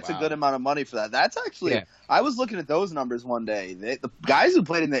a good amount of money for that. That's actually I was looking at those numbers one day. The guys who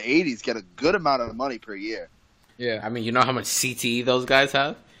played in the 80s get a good amount of money per year. Yeah, I mean, you know how much CTE those guys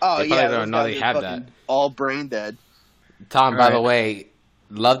have? Oh, they probably don't know they have that. All brain dead. Tom, by the way,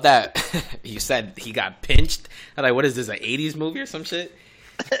 love that you said he got pinched. I'm like, what is this, an 80s movie or some shit?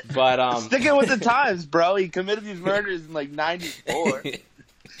 But Sticking with the times, bro. He committed these murders in like '94.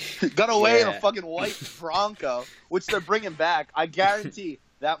 Got away in a fucking white Bronco, which they're bringing back. I guarantee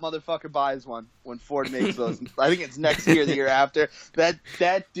that motherfucker buys one when Ford makes those. I think it's next year, the year after.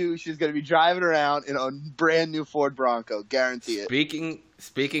 That douche is going to be driving around in a brand new Ford Bronco. Guarantee it.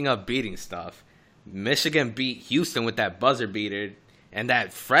 Speaking of beating stuff, Michigan beat Houston with that buzzer beater, and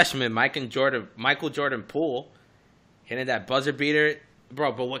that freshman Michael Jordan Poole hitting that buzzer beater,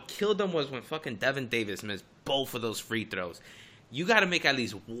 bro. But what killed them was when fucking Devin Davis missed both of those free throws. You got to make at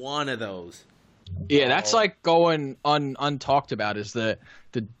least one of those. Yeah, that's like going untalked about is the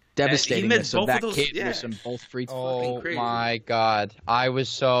devastatingness of that kid missing both free throws. Oh my God, I was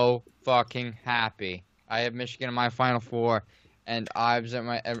so fucking happy. I have Michigan in my Final Four, and I was in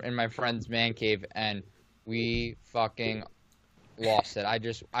my friend's man cave, and we fucking lost it. I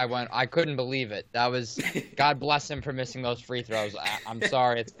couldn't believe it. That was, God bless him for missing those free throws. I'm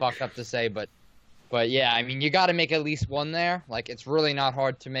sorry, it's fucked up to say, but yeah, I mean, you got to make at least one there. Like, it's really not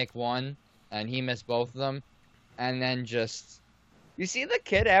hard to make one, and he missed both of them. And then just, you see the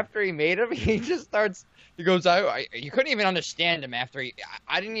kid after he made them, he just starts, he goes, you couldn't even understand him after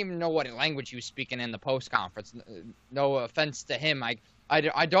I didn't even know what language he was speaking in the post conference. No offense to him. I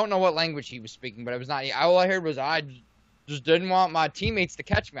don't know what language he was speaking, but it was not, all I heard was, I just didn't want my teammates to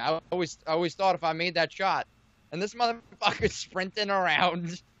catch me. I always thought if I made that shot, and this motherfucker's sprinting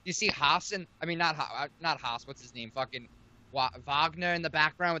around. You see Hassan, I mean, not Haas, what's his name? Fucking Wagner in the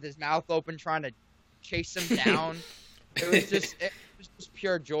background with his mouth open trying to chase him down. It was just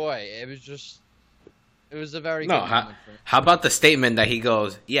pure joy. It was a very good moment for me. How about the statement that he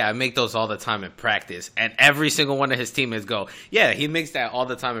goes, yeah, I make those all the time in practice. And every single one of his teammates go, yeah, he makes that all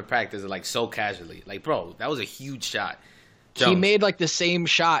the time in practice, like so casually. Like, bro, that was a huge shot. Jones. He made like the same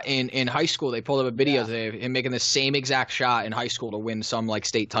shot in high school. They pulled up a video of him making the same exact shot in high school to win some like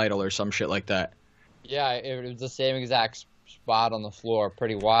state title or some shit like that. Yeah, it was the same exact spot on the floor.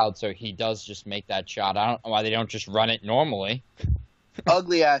 Pretty wild. So he does just make that shot. I don't know why they don't just run it normally.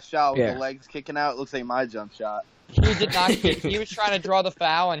 Ugly ass shot with the legs kicking out. It looks like my jump shot. He did not he was trying to draw the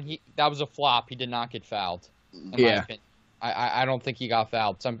foul, and that was a flop. He did not get fouled. Yeah. I don't think he got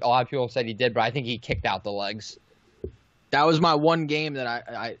fouled. A lot of people said he did, but I think he kicked out the legs. That was my one game that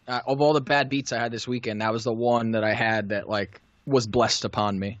I of all the bad beats I had this weekend, that was the one that I had that like was blessed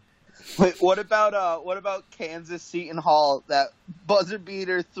upon me. Wait, what about Kansas Seton Hall? That buzzer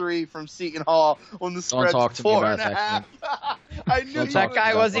beater 3 from Seton Hall when the spread's 4.5. I knew that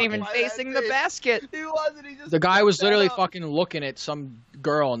guy wasn't even facing the basket. He wasn't. He just the guy was literally fucking looking at some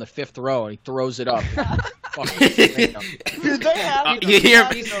girl in the 5th row, and he throws it up. Dude, they have you hear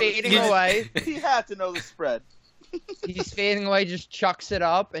he's fading away. He had to know the spread. He's fading away, just chucks it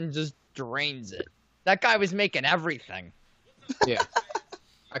up and just drains it. That guy was making everything. Yeah.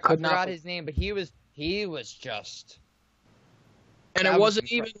 I forgot his name, but he was just. And it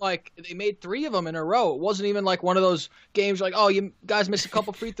wasn't even like they made 3 of them in a row. It wasn't even like one of those games like, oh, you guys missed a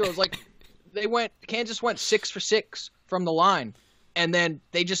couple free throws. Like Kansas went 6 for 6 from the line, and then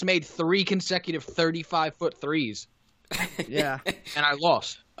they just made 3 consecutive 35-foot threes. Yeah, and I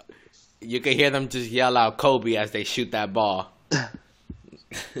lost. You can hear them just yell out Kobe as they shoot that ball.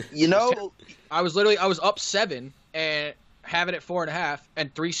 You know, I was up 7 and having it 4.5,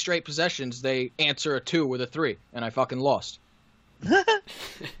 and 3 straight possessions they answer a 2 with a 3, and I fucking lost.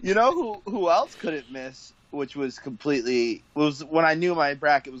 You know who else couldn't miss, which was when I knew my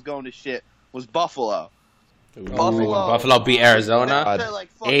bracket was going to shit, was Buffalo. Buffalo beat Arizona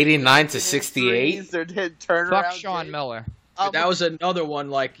 89-68. Fuck Sean Miller. That was another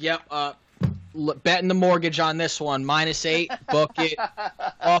one. Like, betting the mortgage on this one. -8, book it.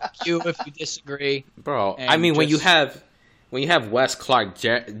 Fuck you if you disagree, bro. I mean, when you have Wes Clark,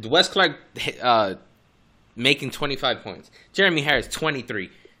 making 25 points, Jeremy Harris 23,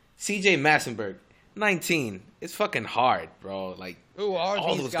 C.J. Massenberg 19. It's fucking hard, bro. Like, who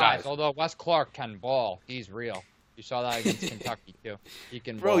are these guys? Although Wes Clark can ball, he's real. You saw that against Kentucky too. He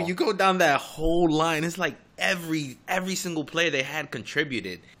can ball. Bro, you go down that whole line. It's like every single player they had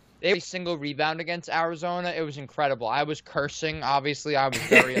contributed. Every single rebound against Arizona, it was incredible. I was cursing. Obviously, I was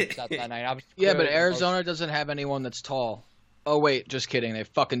very upset that night. But Arizona doesn't have anyone that's tall. Oh wait, just kidding. They have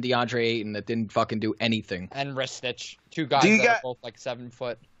fucking DeAndre Ayton that didn't fucking do anything. And Ristich, 2 guys that are both like 7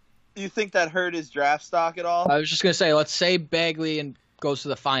 foot. Do you think that hurt his draft stock at all? I was just gonna say, let's say Bagley and goes to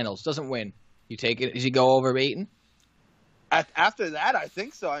the finals, doesn't win. You take it? Does he go over Ayton? After that, I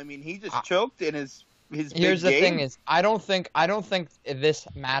think so. I mean, he just choked in his Here's the thing: is I don't think this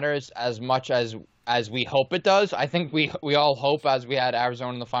matters as much as we hope it does. I think we all hope, as we had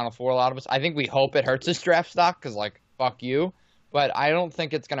Arizona in the Final Four. A lot of us, I think we hope it hurts his draft stock because, like, fuck you. but I don't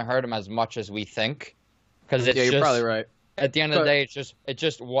think it's gonna hurt him as much as we think. Because it's you're just, probably right. At the end of the day, it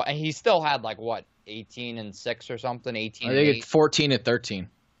just he still had like what 18-6 or something, 18. I think it's 14 and 13.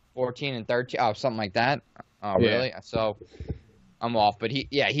 14 and 13, something like that. Oh, Yeah. really? So I'm off, but he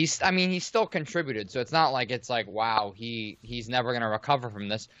still contributed. So it's not like it's like wow, he's never gonna recover from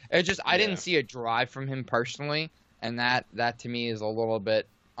this. It's just I didn't see a drive from him personally, and that to me is a little bit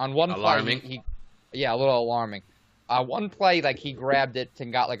on one Alarming. play. A little alarming. One play like he grabbed it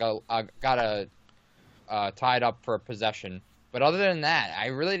and got like tied up for a possession. But other than that, I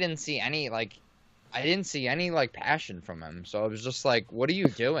really didn't see any passion from him. So it was just like, what are you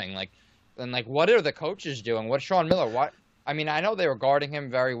doing? What are the coaches doing? What's Sean Miller? What? I mean, I know they were guarding him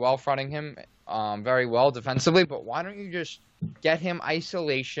very well, fronting him very well defensively, but why don't you just get him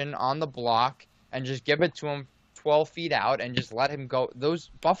isolation on the block and just give it to him 12 feet out and just let him go?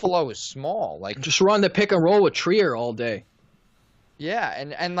 Buffalo is small. Just run the pick and roll with Trier all day. Yeah,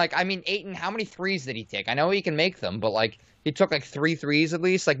 and I mean, Ayton, how many threes did he take? I know he can make them, but he took 3 threes at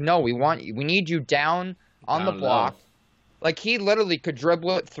least. No, we need you down on the block. Low. He literally could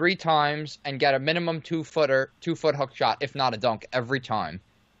dribble it 3 times and get a minimum 2-foot hook shot, if not a dunk, every time.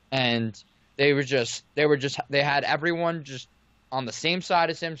 And they had everyone just on the same side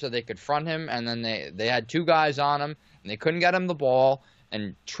as him so they could front him, and then they had 2 guys on him and they couldn't get him the ball.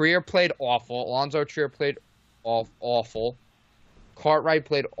 And Trier played awful. Alonzo Trier played awful. Cartwright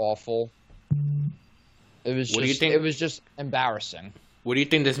played awful. It was just embarrassing. What do you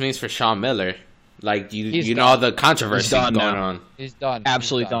think this means for Sean Miller? You know all the controversy going on. He's done.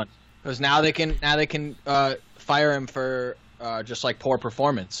 Absolutely done. Because now they can fire him for just poor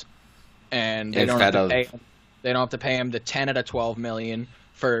performance, and they don't have to pay him the 10 out of 12 million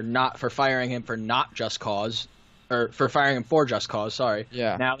for firing him for not just cause, or for firing him for just cause. Sorry.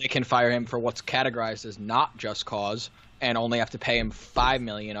 Yeah. Now they can fire him for what's categorized as not just cause, and only have to pay him $5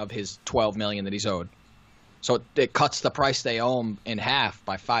 million of his $12 million that he's owed. So it cuts the price they owe him in half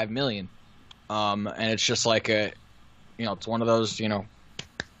by $5 million. And it's just it's one of those,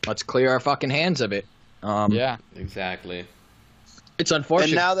 let's clear our fucking hands of it. Yeah, exactly. It's unfortunate.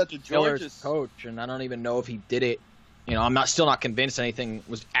 And now that the Miller's Georges coach, and I don't even know if he did it. I'm still not convinced anything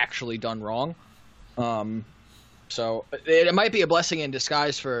was actually done wrong. So it might be a blessing in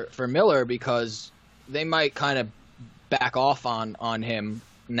disguise for Miller, because they might kind of back off on him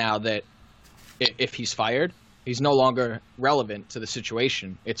now that if he's fired, he's no longer relevant to the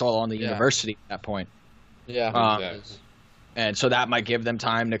situation. It's all on the university at that point. Yeah. And so that might give them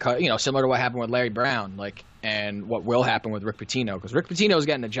time to cut, similar to what happened with Larry Brown, and what will happen with Rick Pitino, because Rick Pitino is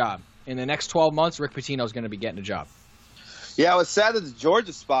getting a job. In the next 12 months, Rick Pitino is going to be getting a job. Yeah, it was sad that the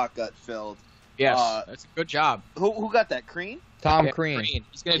Georgia spot got filled. Yes, that's a good job. Who got that? Crean? Tom Crean.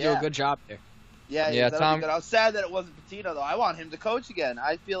 He's going to do a good job there. Yeah, Tom. Good. I was sad that it wasn't Pitino, though. I want him to coach again.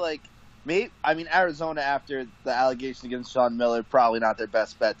 I feel like Arizona, after the allegation against Sean Miller, probably not their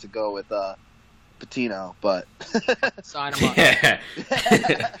best bet to go with Pitino, but sign him up. Yeah.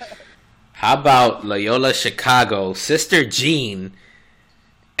 How about Loyola Chicago, Sister Jean,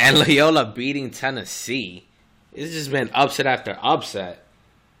 and Loyola beating Tennessee? It's just been upset after upset.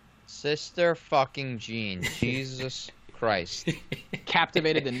 Sister fucking Jean. Jesus Christ.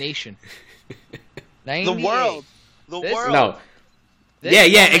 Captivated the nation. The world. No.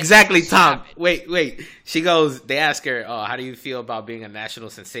 Yeah, exactly, Tom. Wait. She goes, they ask her, how do you feel about being a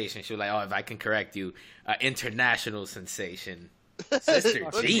national sensation? She was like, if I can correct you, international sensation. Sister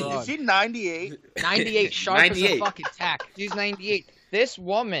Jean. Is she 98? 98 sharp as a fucking tack. She's 98. This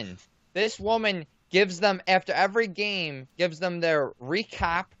woman gives them, after every game, gives them their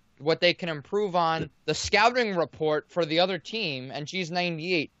recap, what they can improve on, the scouting report for the other team, and she's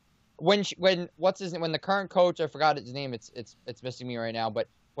 98. When the current coach, I forgot his name, it's missing me right now, but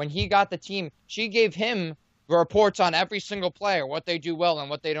when he got the team, she gave him reports on every single player, what they do well and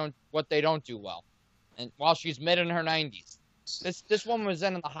what they don't do well. And while she's mid in her 90s. This woman was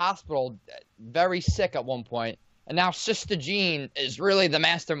in the hospital very sick at one point, and now Sister Jean is really the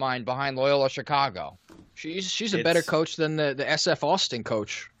mastermind behind Loyola Chicago. She's a better coach than the SF Austin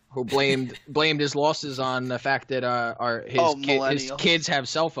coach, who blamed his losses on the fact that his kids have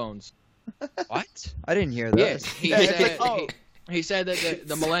cell phones. What? I didn't hear that. He said that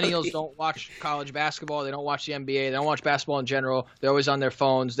the millennials don't watch college basketball. They don't watch the NBA. They don't watch basketball in general. They're always on their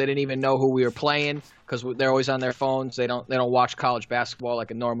phones. They didn't even know who we were playing because they're always on their phones. They don't watch college basketball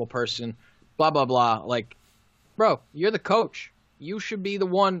like a normal person. Blah blah blah. Bro, you're the coach. You should be the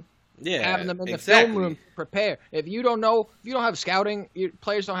one having them in the film room to prepare. If you don't have scouting, your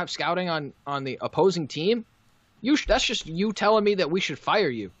players don't have scouting on the opposing team. That's just you telling me that we should fire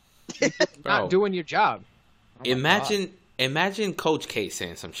you. You're not doing your job. Imagine Imagine Coach K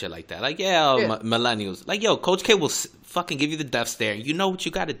saying some shit like that. Like, yeah, Yeah. millennials. Like, yo, Coach K will fucking give you the death stare. You know what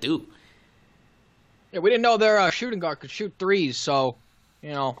you got to do. Yeah, we didn't know their shooting guard could shoot threes, so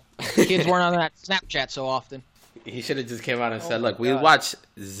kids weren't on that Snapchat so often. He should have just came out and said, my look, we God. watched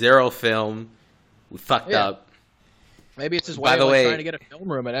zero film. We fucked Yeah. up. Maybe it's his By way the of way- trying to get a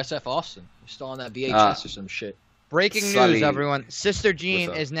film room at SF Austin. You're still on that VHS or some shit. Breaking Sully. news, everyone. Sister Jean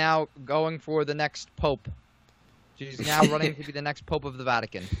What's up? is now going for the next pope. She's now running to be the next pope of the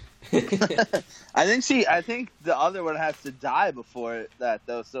Vatican. I think the other one has to die before that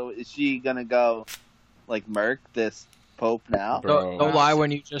though. So is she gonna go like murk this Pope now? Bro. Don't lie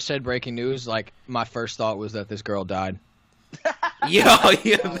when you just said breaking news. Like, my first thought was that this girl died. Yo,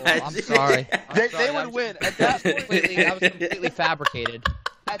 you Oh, imagine? I'm sorry. They That would was win. At that point, that was completely fabricated.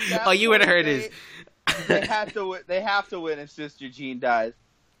 at that Oh, you would have point, heard his. They have to win. They have to win if Sister Jean dies.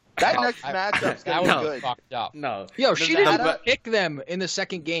 That Oh, next matchup's That gonna was be No. good. fucked up. No. Yo, she Nevada- didn't pick them in the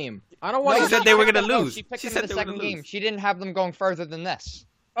second game. I don't No, want he to. said they were gonna No, lose. She picked She them said in the they were second gonna game. lose. She didn't have them going further than this.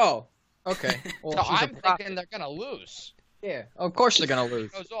 Oh, okay. Well, So she's a I'm prophet. thinking they're gonna lose. Yeah, of course they're gonna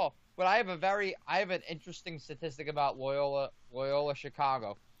lose. Goes off. But I have an interesting statistic about Loyola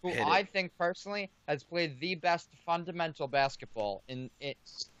Chicago, who Hit it. I think personally has played the best fundamental basketball in the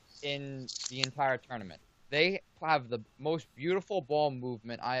entire tournament. They have the most beautiful ball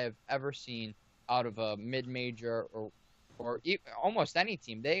movement I have ever seen out of a mid-major or almost any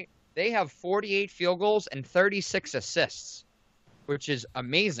team. They have 48 field goals and 36 assists, which is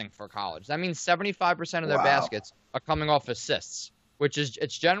amazing for college. That means 75% of their Wow. baskets are coming off assists, which is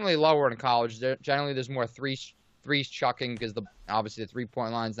it's generally lower in college. Generally, there's more threes chucking because obviously the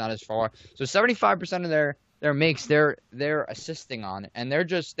 3-point line's not as far. So 75% of their makes they're assisting on, and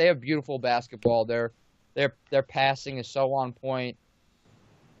they have beautiful basketball. Their passing is so on point.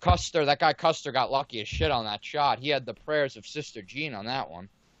 That guy Custer got lucky as shit on that shot. He had the prayers of Sister Jean on that one.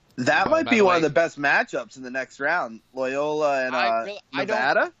 That Oh, might by be the one way- of the best matchups in the next round. Loyola and I don't-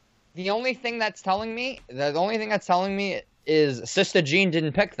 Nevada. The only thing that's telling me is Sister Jean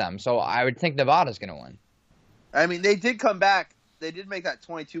didn't pick them, so I would think Nevada's gonna win. I mean, they did come back. They did make that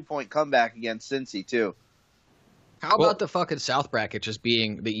 22-point comeback against Cincy too. How Well- about the fucking South bracket just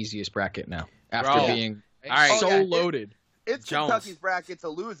being the easiest bracket now? After Bro. being All right. so Oh, yeah. loaded. It's Jones. Kentucky's bracket to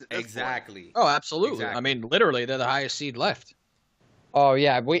lose it. Exactly. Oh, absolutely. Exactly. I mean, literally, they're the highest seed left. Oh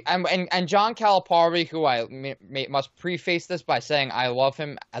yeah, and John Calipari, who I must preface this by saying I love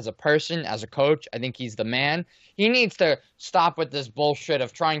him as a person, as a coach. I think he's the man. He needs to stop with this bullshit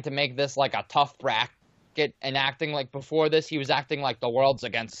of trying to make this like a tough bracket and acting like before this he was acting like the world's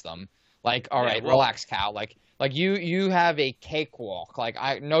against them. Like, all right, well- relax, Cal. Like you have a cakewalk.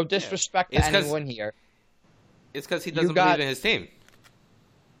 Like no disrespect It's to 'cause- anyone here. It's because he doesn't got- believe in his team.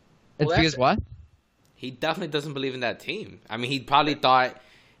 Well, It's because what? He definitely doesn't believe in that team. I mean, he probably thought,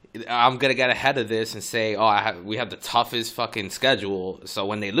 I'm going to get ahead of this and say, we have the toughest fucking schedule. So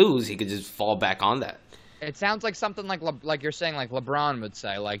when they lose, he could just fall back on that. It sounds like something like you're saying, like LeBron would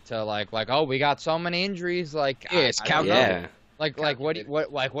say, like oh, we got so many injuries, like Yeah, it's I don't know. Yeah. Like what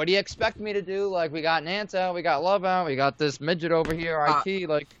do you expect me to do? Like we got Nance out, we got Love out, we got this midget over here, IT.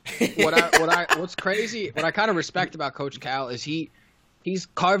 Like What's crazy, what I kind of respect about Coach Cal is he's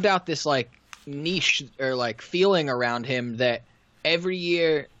carved out this like niche or like feeling around him that every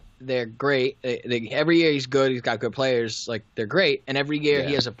year they're great. Every year he's good. He's got good players. Like they're great. And every year he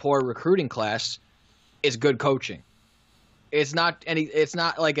Yeah. has a poor recruiting class. Is good coaching. It's not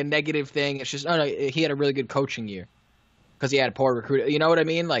like a negative thing. It's just no. He had a really good coaching year because he had a poor recruiting. You know what I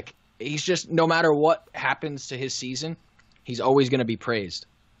mean? Like he's just no matter what happens to his season, he's always going to be praised.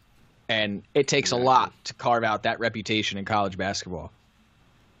 And it takes a lot to carve out that reputation in college basketball.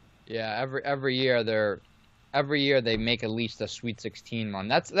 yeah, every year they make at least a Sweet 16 run.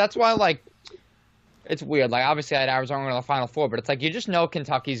 That's why like it's weird. Like obviously I had Arizona in the Final Four, but it's like you just know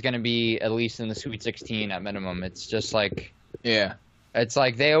Kentucky's going to be at least in the Sweet 16 at minimum. It's just like Yeah. it's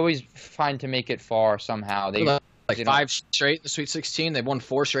like they always find to make it far somehow. They Like you know, 5 straight in the Sweet 16. They've won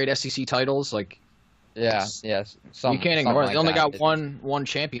 4 straight SEC titles. Like yeah. you can't ignore it. They only got one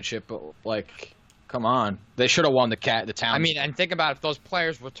championship, but like come on. They should have won the Towns. I mean, and think about if those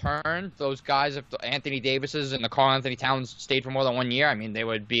players returned, those guys, if the Anthony Davises and the Karl Anthony Towns stayed for more than 1 year, I mean, they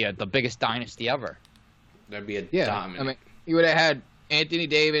would be the biggest dynasty ever. There'd be a yeah. dominant. I mean, you would have had Anthony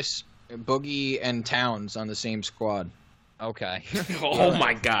Davis, Boogie, and Towns on the same squad. Okay. Oh,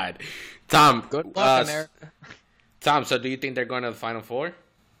 my God. Tom. Good luck, America. Tom, so do you think they're going to the Final Four?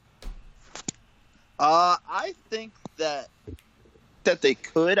 I think that they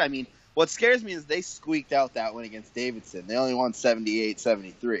could. I mean, what scares me is they squeaked out that win against Davidson. They only won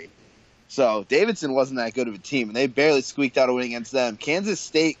 78-73. So Davidson wasn't that good of a team, and they barely squeaked out a win against them. Kansas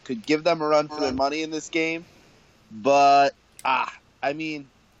State could give them a run for their money in this game, but I mean,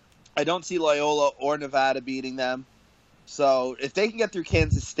 I don't see Loyola or Nevada beating them. So if they can get through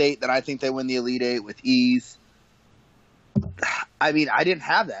Kansas State, then I think they win the Elite Eight with ease. I mean, I didn't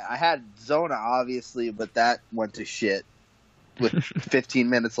have that. I had Zona, obviously, but that went to shit with 15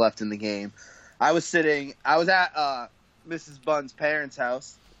 minutes left in the game. I was at Mrs. Bunn's parents'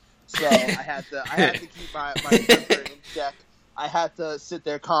 house, so I had to keep my temper in check. I had to sit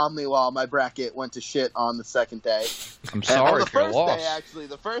there calmly while my bracket went to shit on the second day. I'm sorry for your loss.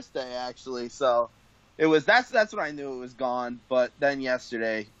 The first day actually. So it was that's when I knew it was gone. But then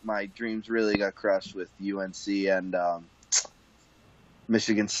yesterday, my dreams really got crushed with UNC and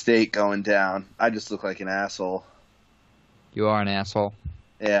Michigan State going down. I just look like an asshole. You are an asshole.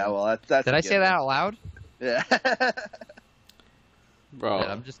 Yeah, well, that's. Did I say that out loud? Yeah. Bro.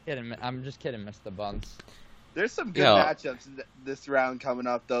 Yeah, I'm just kidding, Mr. Buns. There's some good matchups in this round coming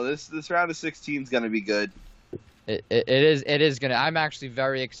up, though. This round of 16 is going to be good. It is gonna. I'm actually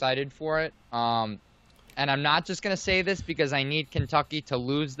very excited for it. And I'm not just gonna say this because I need Kentucky to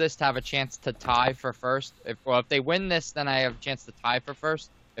lose this to have a chance to tie for first. If they win this, then I have a chance to tie for first.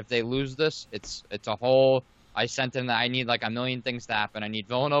 If they lose this, it's a whole. I sent in that I need like a million things to happen. I need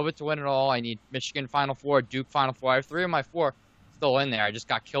Villanova to win it all. I need Michigan Final Four, Duke Final Four. I have 3 of my 4 still in there. I just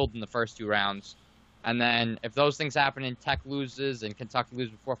got killed in the first 2 rounds. And then if those things happen and Tech loses and Kentucky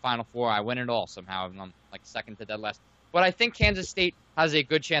loses before Final Four, I win it all somehow. And I'm like second to dead last. But I think Kansas State has a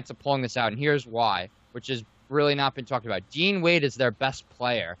good chance of pulling this out. And here's why, which has really not been talked about. Dean Wade is their best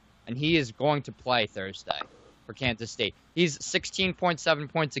player, and he is going to play Thursday for Kansas State. He's 16.7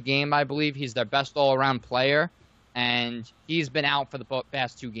 points a game, I believe. He's their best all-around player, and he's been out for the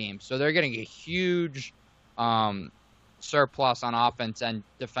past 2 games. So they're getting a huge surplus on offense and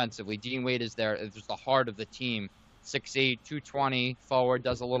defensively. Dean Wade is just the heart of the team. 6'8", 220, forward,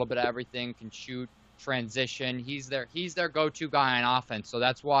 does a little bit of everything, can shoot, transition. He's their go-to guy on offense. So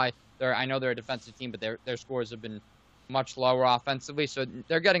that's why I know they're a defensive team, but their scores have been much lower offensively. So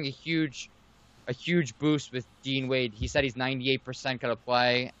they're getting a huge boost with Dean Wade. He said he's 98% going to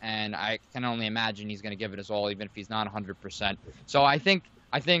play, and I can only imagine he's going to give it his all, even if he's not 100%. So I think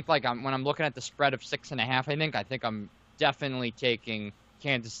like when I'm looking at the spread of 6.5, I think I'm definitely taking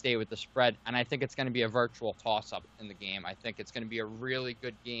Kansas State with the spread, and I think it's going to be a virtual toss-up in the game. I think it's going to be a really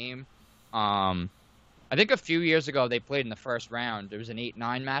good game. I think a few years ago they played in the first round. There was an 8-9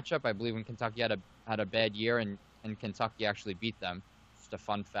 matchup, I believe, when Kentucky had a bad year, and Kentucky actually beat them. Just a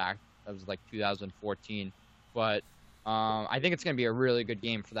fun fact. That was like 2014. But I think it's going to be a really good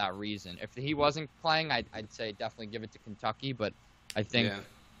game for that reason. If he wasn't playing, I'd say definitely give it to Kentucky. But I think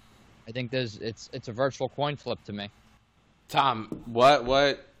it's a virtual coin flip to me. Tom,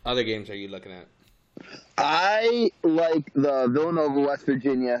 what other games are you looking at? I like the Villanova West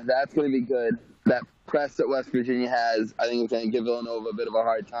Virginia. That's going to be good. That press that West Virginia has, I think it's going to give Villanova a bit of a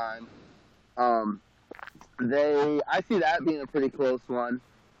hard time. I see that being a pretty close one.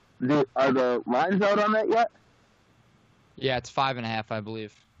 Are the lines out on that yet? Yeah, it's 5.5, I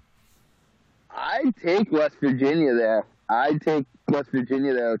believe. I'd take West Virginia there. I'd take West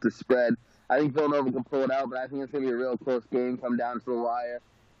Virginia there with the spread. I think Villanova can pull it out, but I think it's going to be a real close game, come down to the wire.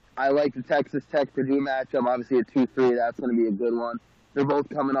 I like the Texas Tech-Purdue matchup, obviously a 2-3. That's going to be a good one. They're both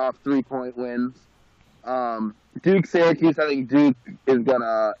coming off 3-point wins. Duke-Syracuse, I think Duke is going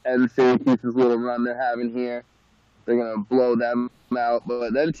to end Syracuse's little run they're having here. They're going to blow them out.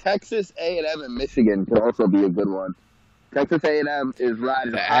 But then Texas A&M and Michigan could also be a good one. Texas A&M is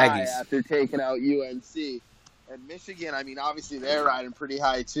riding high after taking out UNC. And Michigan, I mean, obviously they're riding pretty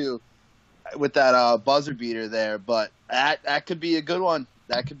high too with that buzzer beater there. But that could be a good one.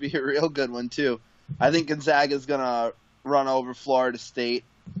 That could be a real good one too. I think Gonzaga's going to run over Florida State.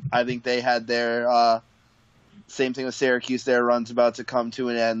 I think they had their same thing with Syracuse. Their run's about to come to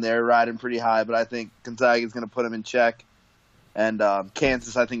an end. They're riding pretty high, but I think Gonzaga's going to put them in check. And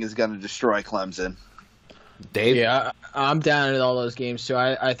Kansas, I think, is going to destroy Clemson. Dave? Yeah, I'm down at all those games, too.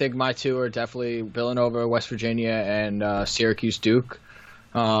 I think my 2 are definitely Villanova, West Virginia, and Syracuse, Duke.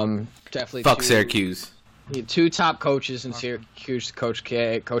 Definitely. Fuck Syracuse. 2 top coaches in Syracuse, Coach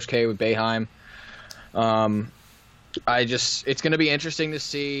K with Boeheim. It's going to be interesting to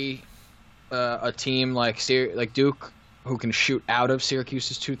see a team like Duke who can shoot out of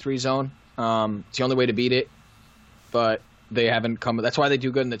Syracuse's 2-3 zone. It's the only way to beat it, but they haven't come. That's why they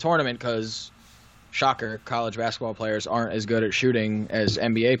do good in the tournament, because, shocker, college basketball players aren't as good at shooting as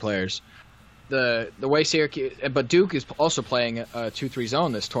NBA players. The way Syracuse, but Duke is also playing a 2-3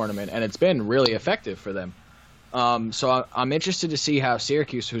 zone this tournament, and it's been really effective for them. I'm interested to see how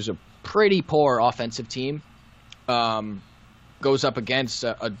Syracuse, who's a pretty poor offensive team, goes up against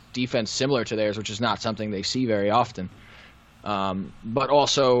a defense similar to theirs, which is not something they see very often. But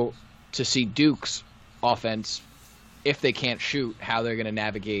also to see Duke's offense, if they can't shoot, how they're going to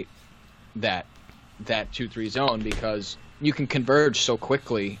navigate that 2-3 zone, because you can converge so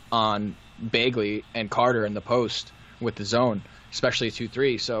quickly on Bagley and Carter in the post with the zone, especially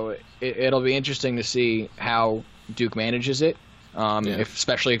 2-3. So it'll be interesting to see how Duke manages it,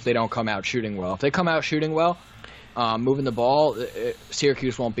 especially if they don't come out shooting well. If they come out shooting well, moving the ball,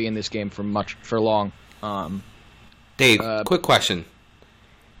 Syracuse won't be in this game for long. Dave, quick question,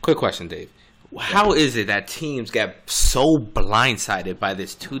 Dave. How is it that teams get so blindsided by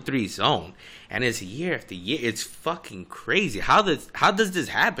this 2-3 zone, and it's year after year? It's fucking crazy. How does this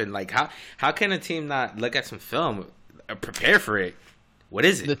happen? Like, how can a team not look at some film, prepare for it? What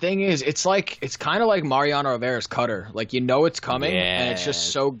is it? The thing is, it's kind of like Mariano Rivera's cutter. Like, it's coming, and it's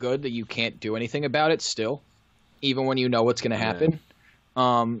just so good that you can't do anything about it still, even when you know what's going to happen.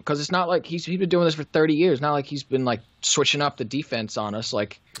 Because it's not like he's been doing this for 30 years. Not like he's been like switching up the defense on us.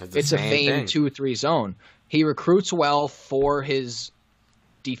 Like, it's a famed 2-3 zone. He recruits well for his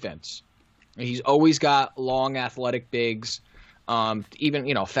defense. He's always got long, athletic bigs.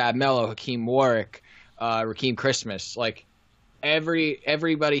 Even Fab Melo, Hakeem Warwick, Rakeem Christmas. Like,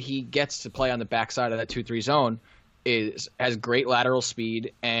 everybody he gets to play on the backside of that 2-3 zone has great lateral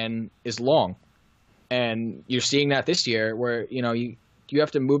speed and is long. And you're seeing that this year, where you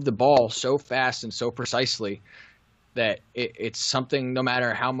have to move the ball so fast and so precisely that it's something, no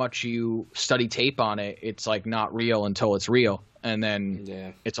matter how much you study tape on it, it's like not real until it's real. And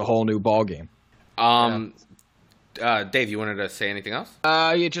then it's a whole new ball game. Dave, you wanted to say anything else?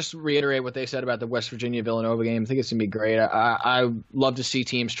 Just reiterate what they said about the West Virginia-Villanova game. I think it's going to be great. I love to see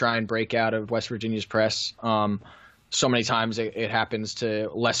teams try and break out of West Virginia's press. So many times it happens to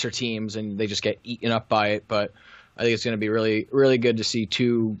lesser teams and they just get eaten up by it. But I think it's going to be really, really good to see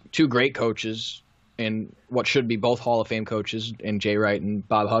two great coaches, and what should be both Hall of Fame coaches, in Jay Wright and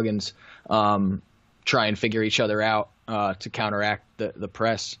Bob Huggins, try and figure each other out to counteract the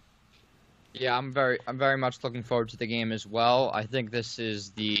press. Yeah, I'm very much looking forward to the game as well. I think this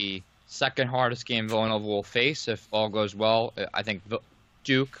is the second hardest game Villanova will face if all goes well. I think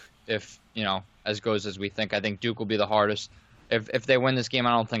Duke, if as goes as we think, I think Duke will be the hardest. If they win this game,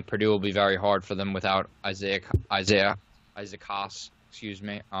 I don't think Purdue will be very hard for them without Isaac Haas. Excuse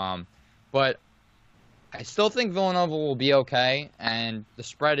me. But I still think Villanova will be okay, and the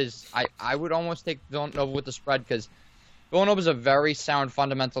spread is. I would almost take Villanova with the spread, because Villanova is a very sound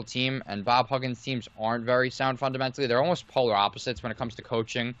fundamental team, and Bob Huggins' teams aren't very sound fundamentally. They're almost polar opposites when it comes to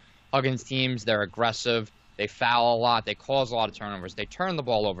coaching. Huggins' teams, they're aggressive, they foul a lot, they cause a lot of turnovers, they turn the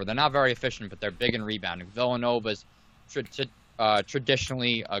ball over. They're not very efficient, but they're big in rebounding. Villanova's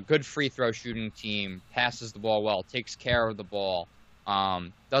traditionally a good free throw shooting team, passes the ball well, takes care of the ball,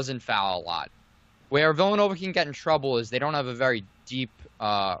 doesn't foul a lot. Where Villanova can get in trouble is they don't have a very deep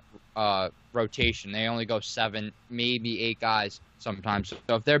rotation. They only go 7, maybe 8 guys sometimes.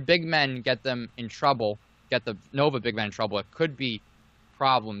 So if their big men get them in trouble, get the Nova big men in trouble, it could be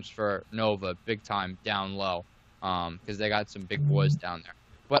problems for Nova big time down low, because they got some big boys down there.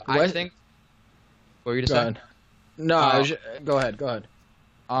 But I think. What were you going to say? No, go ahead.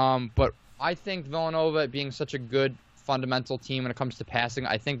 But I think Villanova, being such a good fundamental team when it comes to passing,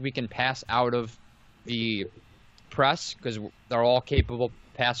 I think we can pass out of the press, because they're all capable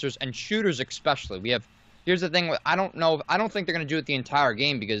passers and shooters especially. Here's the thing, I don't think they're going to do it the entire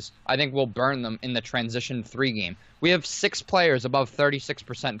game, because I think we'll burn them in the transition 3 game. We have 6 players above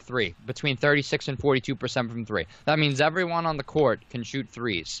 36% 3, between 36 and 42% from 3. That means everyone on the court can shoot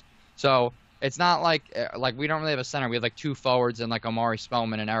 3s. So it's not like we don't really have a center. We have like 2 forwards and like Amari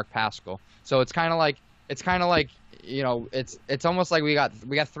Spellman and Eric Paschal. So it's kind of like it's almost like we got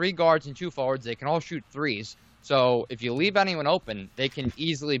 3 guards and 2 forwards. They can all shoot 3s. So if you leave anyone open, they can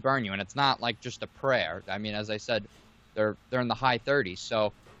easily burn you, and it's not like just a prayer. I mean, as I said, they're in the high 30s.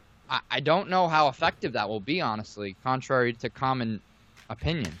 So I don't know how effective that will be, honestly, contrary to common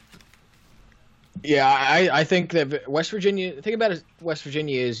opinion. Yeah, I think that West Virginia. The thing about West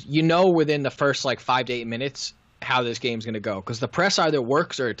Virginia is, within the first 5 to 8 minutes how this game's going to go, because the press either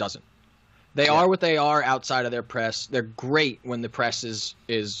works or it doesn't. They are what they are outside of their press. They're great when the press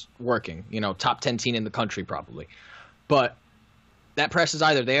is working. Top 10 team in the country probably. But that press is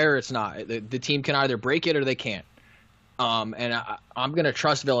either there or it's not. The team can either break it or they can't. And I'm going to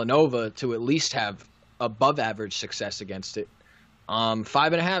trust Villanova to at least have above average success against it.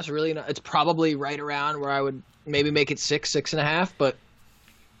 5.5 is really not, it's probably right around where I would maybe make it 6.5. But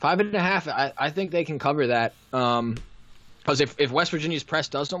 5.5. I think they can cover that. Because if West Virginia's press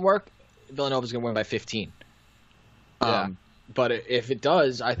doesn't work, Villanova's going to win by 15. Yeah. But if it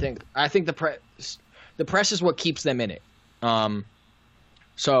does, I think the press is what keeps them in it. But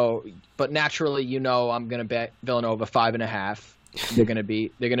naturally, I'm going to bet Villanova 5.5. They're going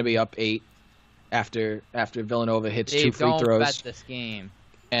to be up 8 after Villanova hits Dave, 2 free don't throws, bet this game.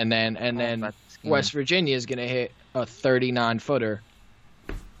 and then Bet this game. West Virginia is going to hit a 39-footer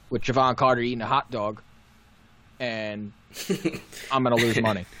with Javon Carter eating a hot dog, and I'm going to lose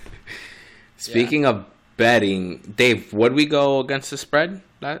money. Speaking of betting, Dave, what we go against the spread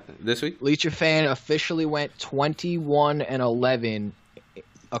this week? Bleacher Fan officially went 21-11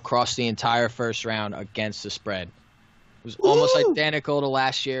 across the entire first round against the spread. It was almost identical to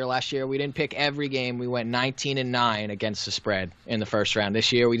last year. Last year we didn't pick every game. We went 19-9 against the spread in the first round.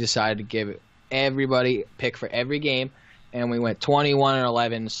 This year we decided to give everybody pick for every game, and we went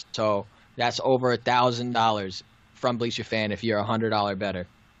 21-11. So that's over $1,000 from Bleacher Fan if you're a $100 better.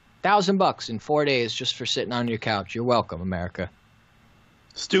 $1,000 in 4 days just for sitting on your couch. You're welcome, America.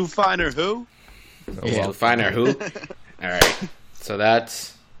 Stu Finer who? Yeah. We'll find out who. All right. So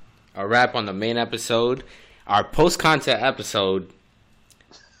that's a wrap on the main episode. Our post-content episode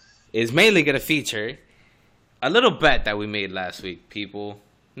is mainly going to feature a little bet that we made last week, people.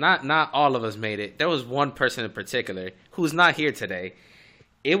 Not all of us made it. There was one person in particular who's not here today.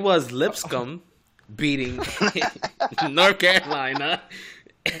 It was Lipscomb beating North Carolina.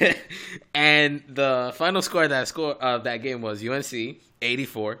 And the final score of that game was UNC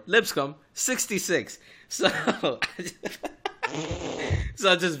 84, Lipscomb 66.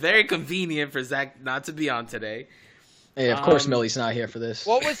 So just very convenient for Zach not to be on today. Hey, of course Millie's not here for this.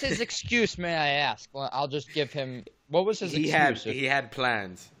 What was his excuse, may I ask? Well, I'll just give him. What was his excuse? He had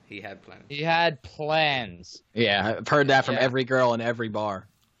plans. He had plans. Yeah, I've heard that from Yeah. every girl in every bar.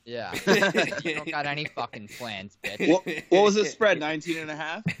 Yeah. You don't got any fucking plans, bitch. What was the spread?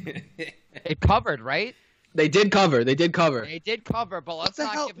 19.5? They covered, right? They did cover. They did cover, but let's the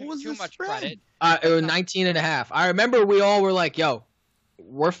not hell? give What him was too the much spread? credit. It was 19.5. I remember we all were like, yo,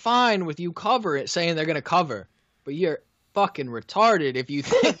 we're fine with you saying they're going to cover. But you're fucking retarded if you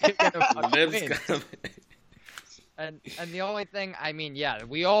think they're going to fucking win. Lipscomb. And the only thing, I mean, yeah,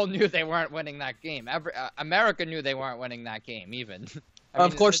 we all knew they weren't winning that game. America knew they weren't winning that game, even. I mean,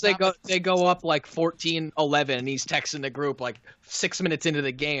 Of course, there's not they go up like 14-11, and he's texting the group like 6 minutes into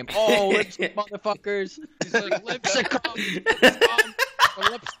the game. Oh, Lipscomb, motherfuckers. He's like, Lipscomb.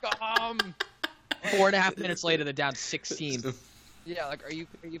 4.5 minutes later, they're down 16. Yeah, like, are you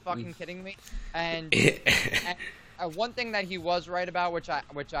fucking kidding me? And one thing that he was right about, which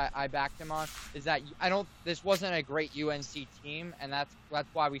I backed him on, is that this wasn't a great UNC team, and that's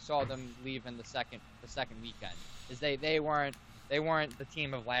why we saw them leave in the second weekend. Is they weren't the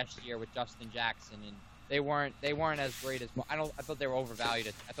team of last year with Justin Jackson, and they weren't as great as I thought they were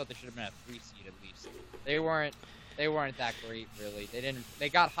overvalued. I thought they should have been a 3 seed at least. They weren't that great really. They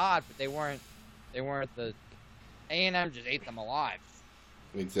got hot, but they weren't the A&M just ate them alive.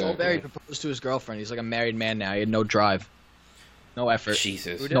 Joel Berry proposed to his girlfriend. He's like a married man now. He had no drive, no effort,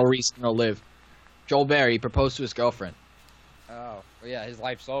 Jesus. no reason to live. Joel Berry proposed to his girlfriend. Oh, well, yeah, his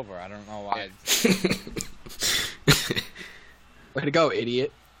life's over. I don't know why. Way to go,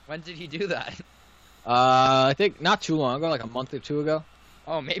 idiot. When did he do that? I think not too long ago, like a month or two ago.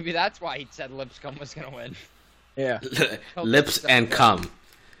 Oh, maybe that's why he said Lipscomb was gonna win. Yeah. Lips and cum.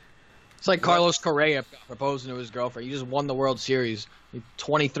 It's like Carlos Correa proposing to his girlfriend. He just won the World Series.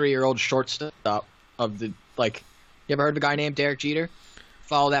 23-year-old shortstop of the, like, you ever heard of a guy named Derek Jeter?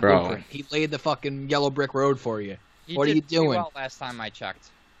 Follow that Bro. blueprint. He laid the fucking yellow brick road for you. He What are did you pretty doing? Well, last time I checked.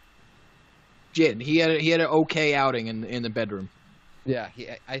 Jid, he had an okay outing in the bedroom. Yeah,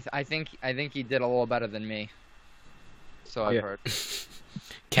 I think he did a little better than me. So I've Yeah. heard.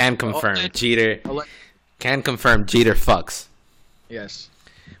 Can confirm. Oh, Jeter. I'll let- Can confirm Jeter fucks. Yes.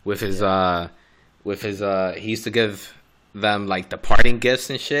 With his he used to give them like the parting gifts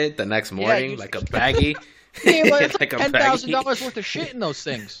and shit the next morning, you- like a baggie. Yeah, but it's like a $10,000 baggie. worth of shit in those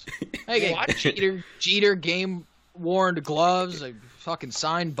things. Hey, What? Jeter game worn gloves, a fucking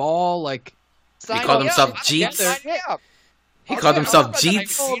signed ball, like Sign called me himself up. Jeets? Sign me up. He I'll called say- himself I'll say-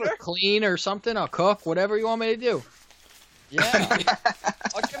 Jeets. oh, clean or something. I'll cook, whatever you want me to do. Yeah.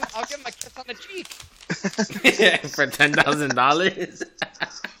 I'll give him a kiss on the cheek. For $10,000.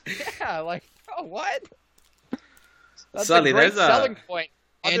 Yeah, like, oh, what? That's Sully, a great there's a- selling point.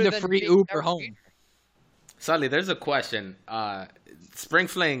 And other the than free being Uber Derek home. Jeter. Sully, there's a question. Spring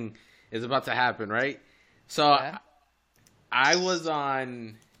Fling is about to happen, right? So Yeah. I was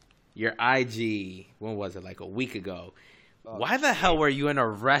on your IG, when was it, like a week ago, Why the hell were you in a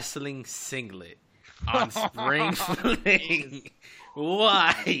wrestling singlet on spring fling?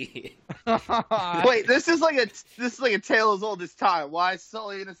 Why? Wait, this is like a tale as old as time. Why is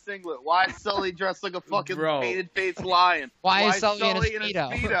Sully in a singlet? Why is Sully dressed like a fucking Bro. painted faced lion? Why is Sully in a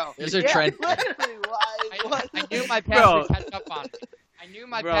Speedo? There's a trend. Literally, why? I knew my Bro. past would catch up on me. I knew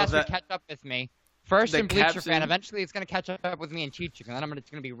my Bro, past the- would catch up with me. First the in Bleacher caption- Fan, eventually it's gonna catch up with me in Cheat Chicken, and then it's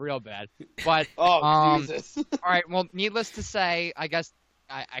gonna be real bad. But Oh Jesus! all right, well, needless to say, I guess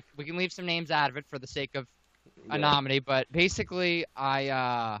we can leave some names out of it for the sake of anonymity. But basically,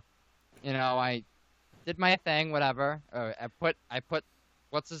 I did my thing, whatever. I put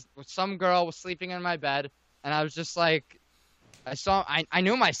some girl was sleeping in my bed, and I was just like, I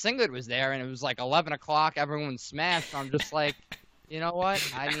knew my singlet was there, and it was like 11 o'clock. Everyone's smashed. So I'm just like, you know what?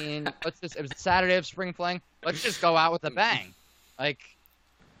 I mean, it was Saturday of spring fling. Let's just go out with a bang. Like,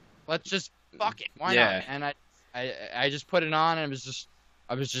 let's just fuck it. Why Yeah. not? And I just put it on, and I was just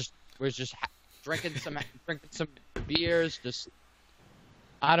drinking some beers. Just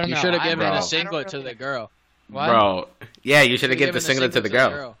I don't You know. should have I given don't a know. singlet to the girl. What? Bro. Yeah, you should have given Should've the singlet to the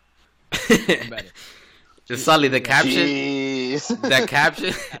given girl. Better. Just Sully, the caption, Jeez. the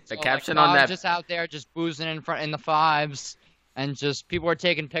caption, That's the all, caption like, on I was that. just out there, just boozing in the fives, and just people were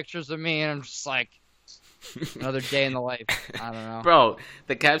taking pictures of me, and I'm just like, another day in the life. I don't know. Bro,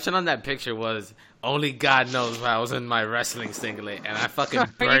 the caption on that picture was, "Only God knows why I was in my wrestling singlet," and I fucking Are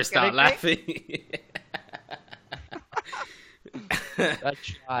you burst out kidding me? laughing. That's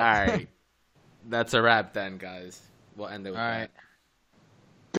shot. All right, that's a wrap then, guys. We'll end it with All that. right.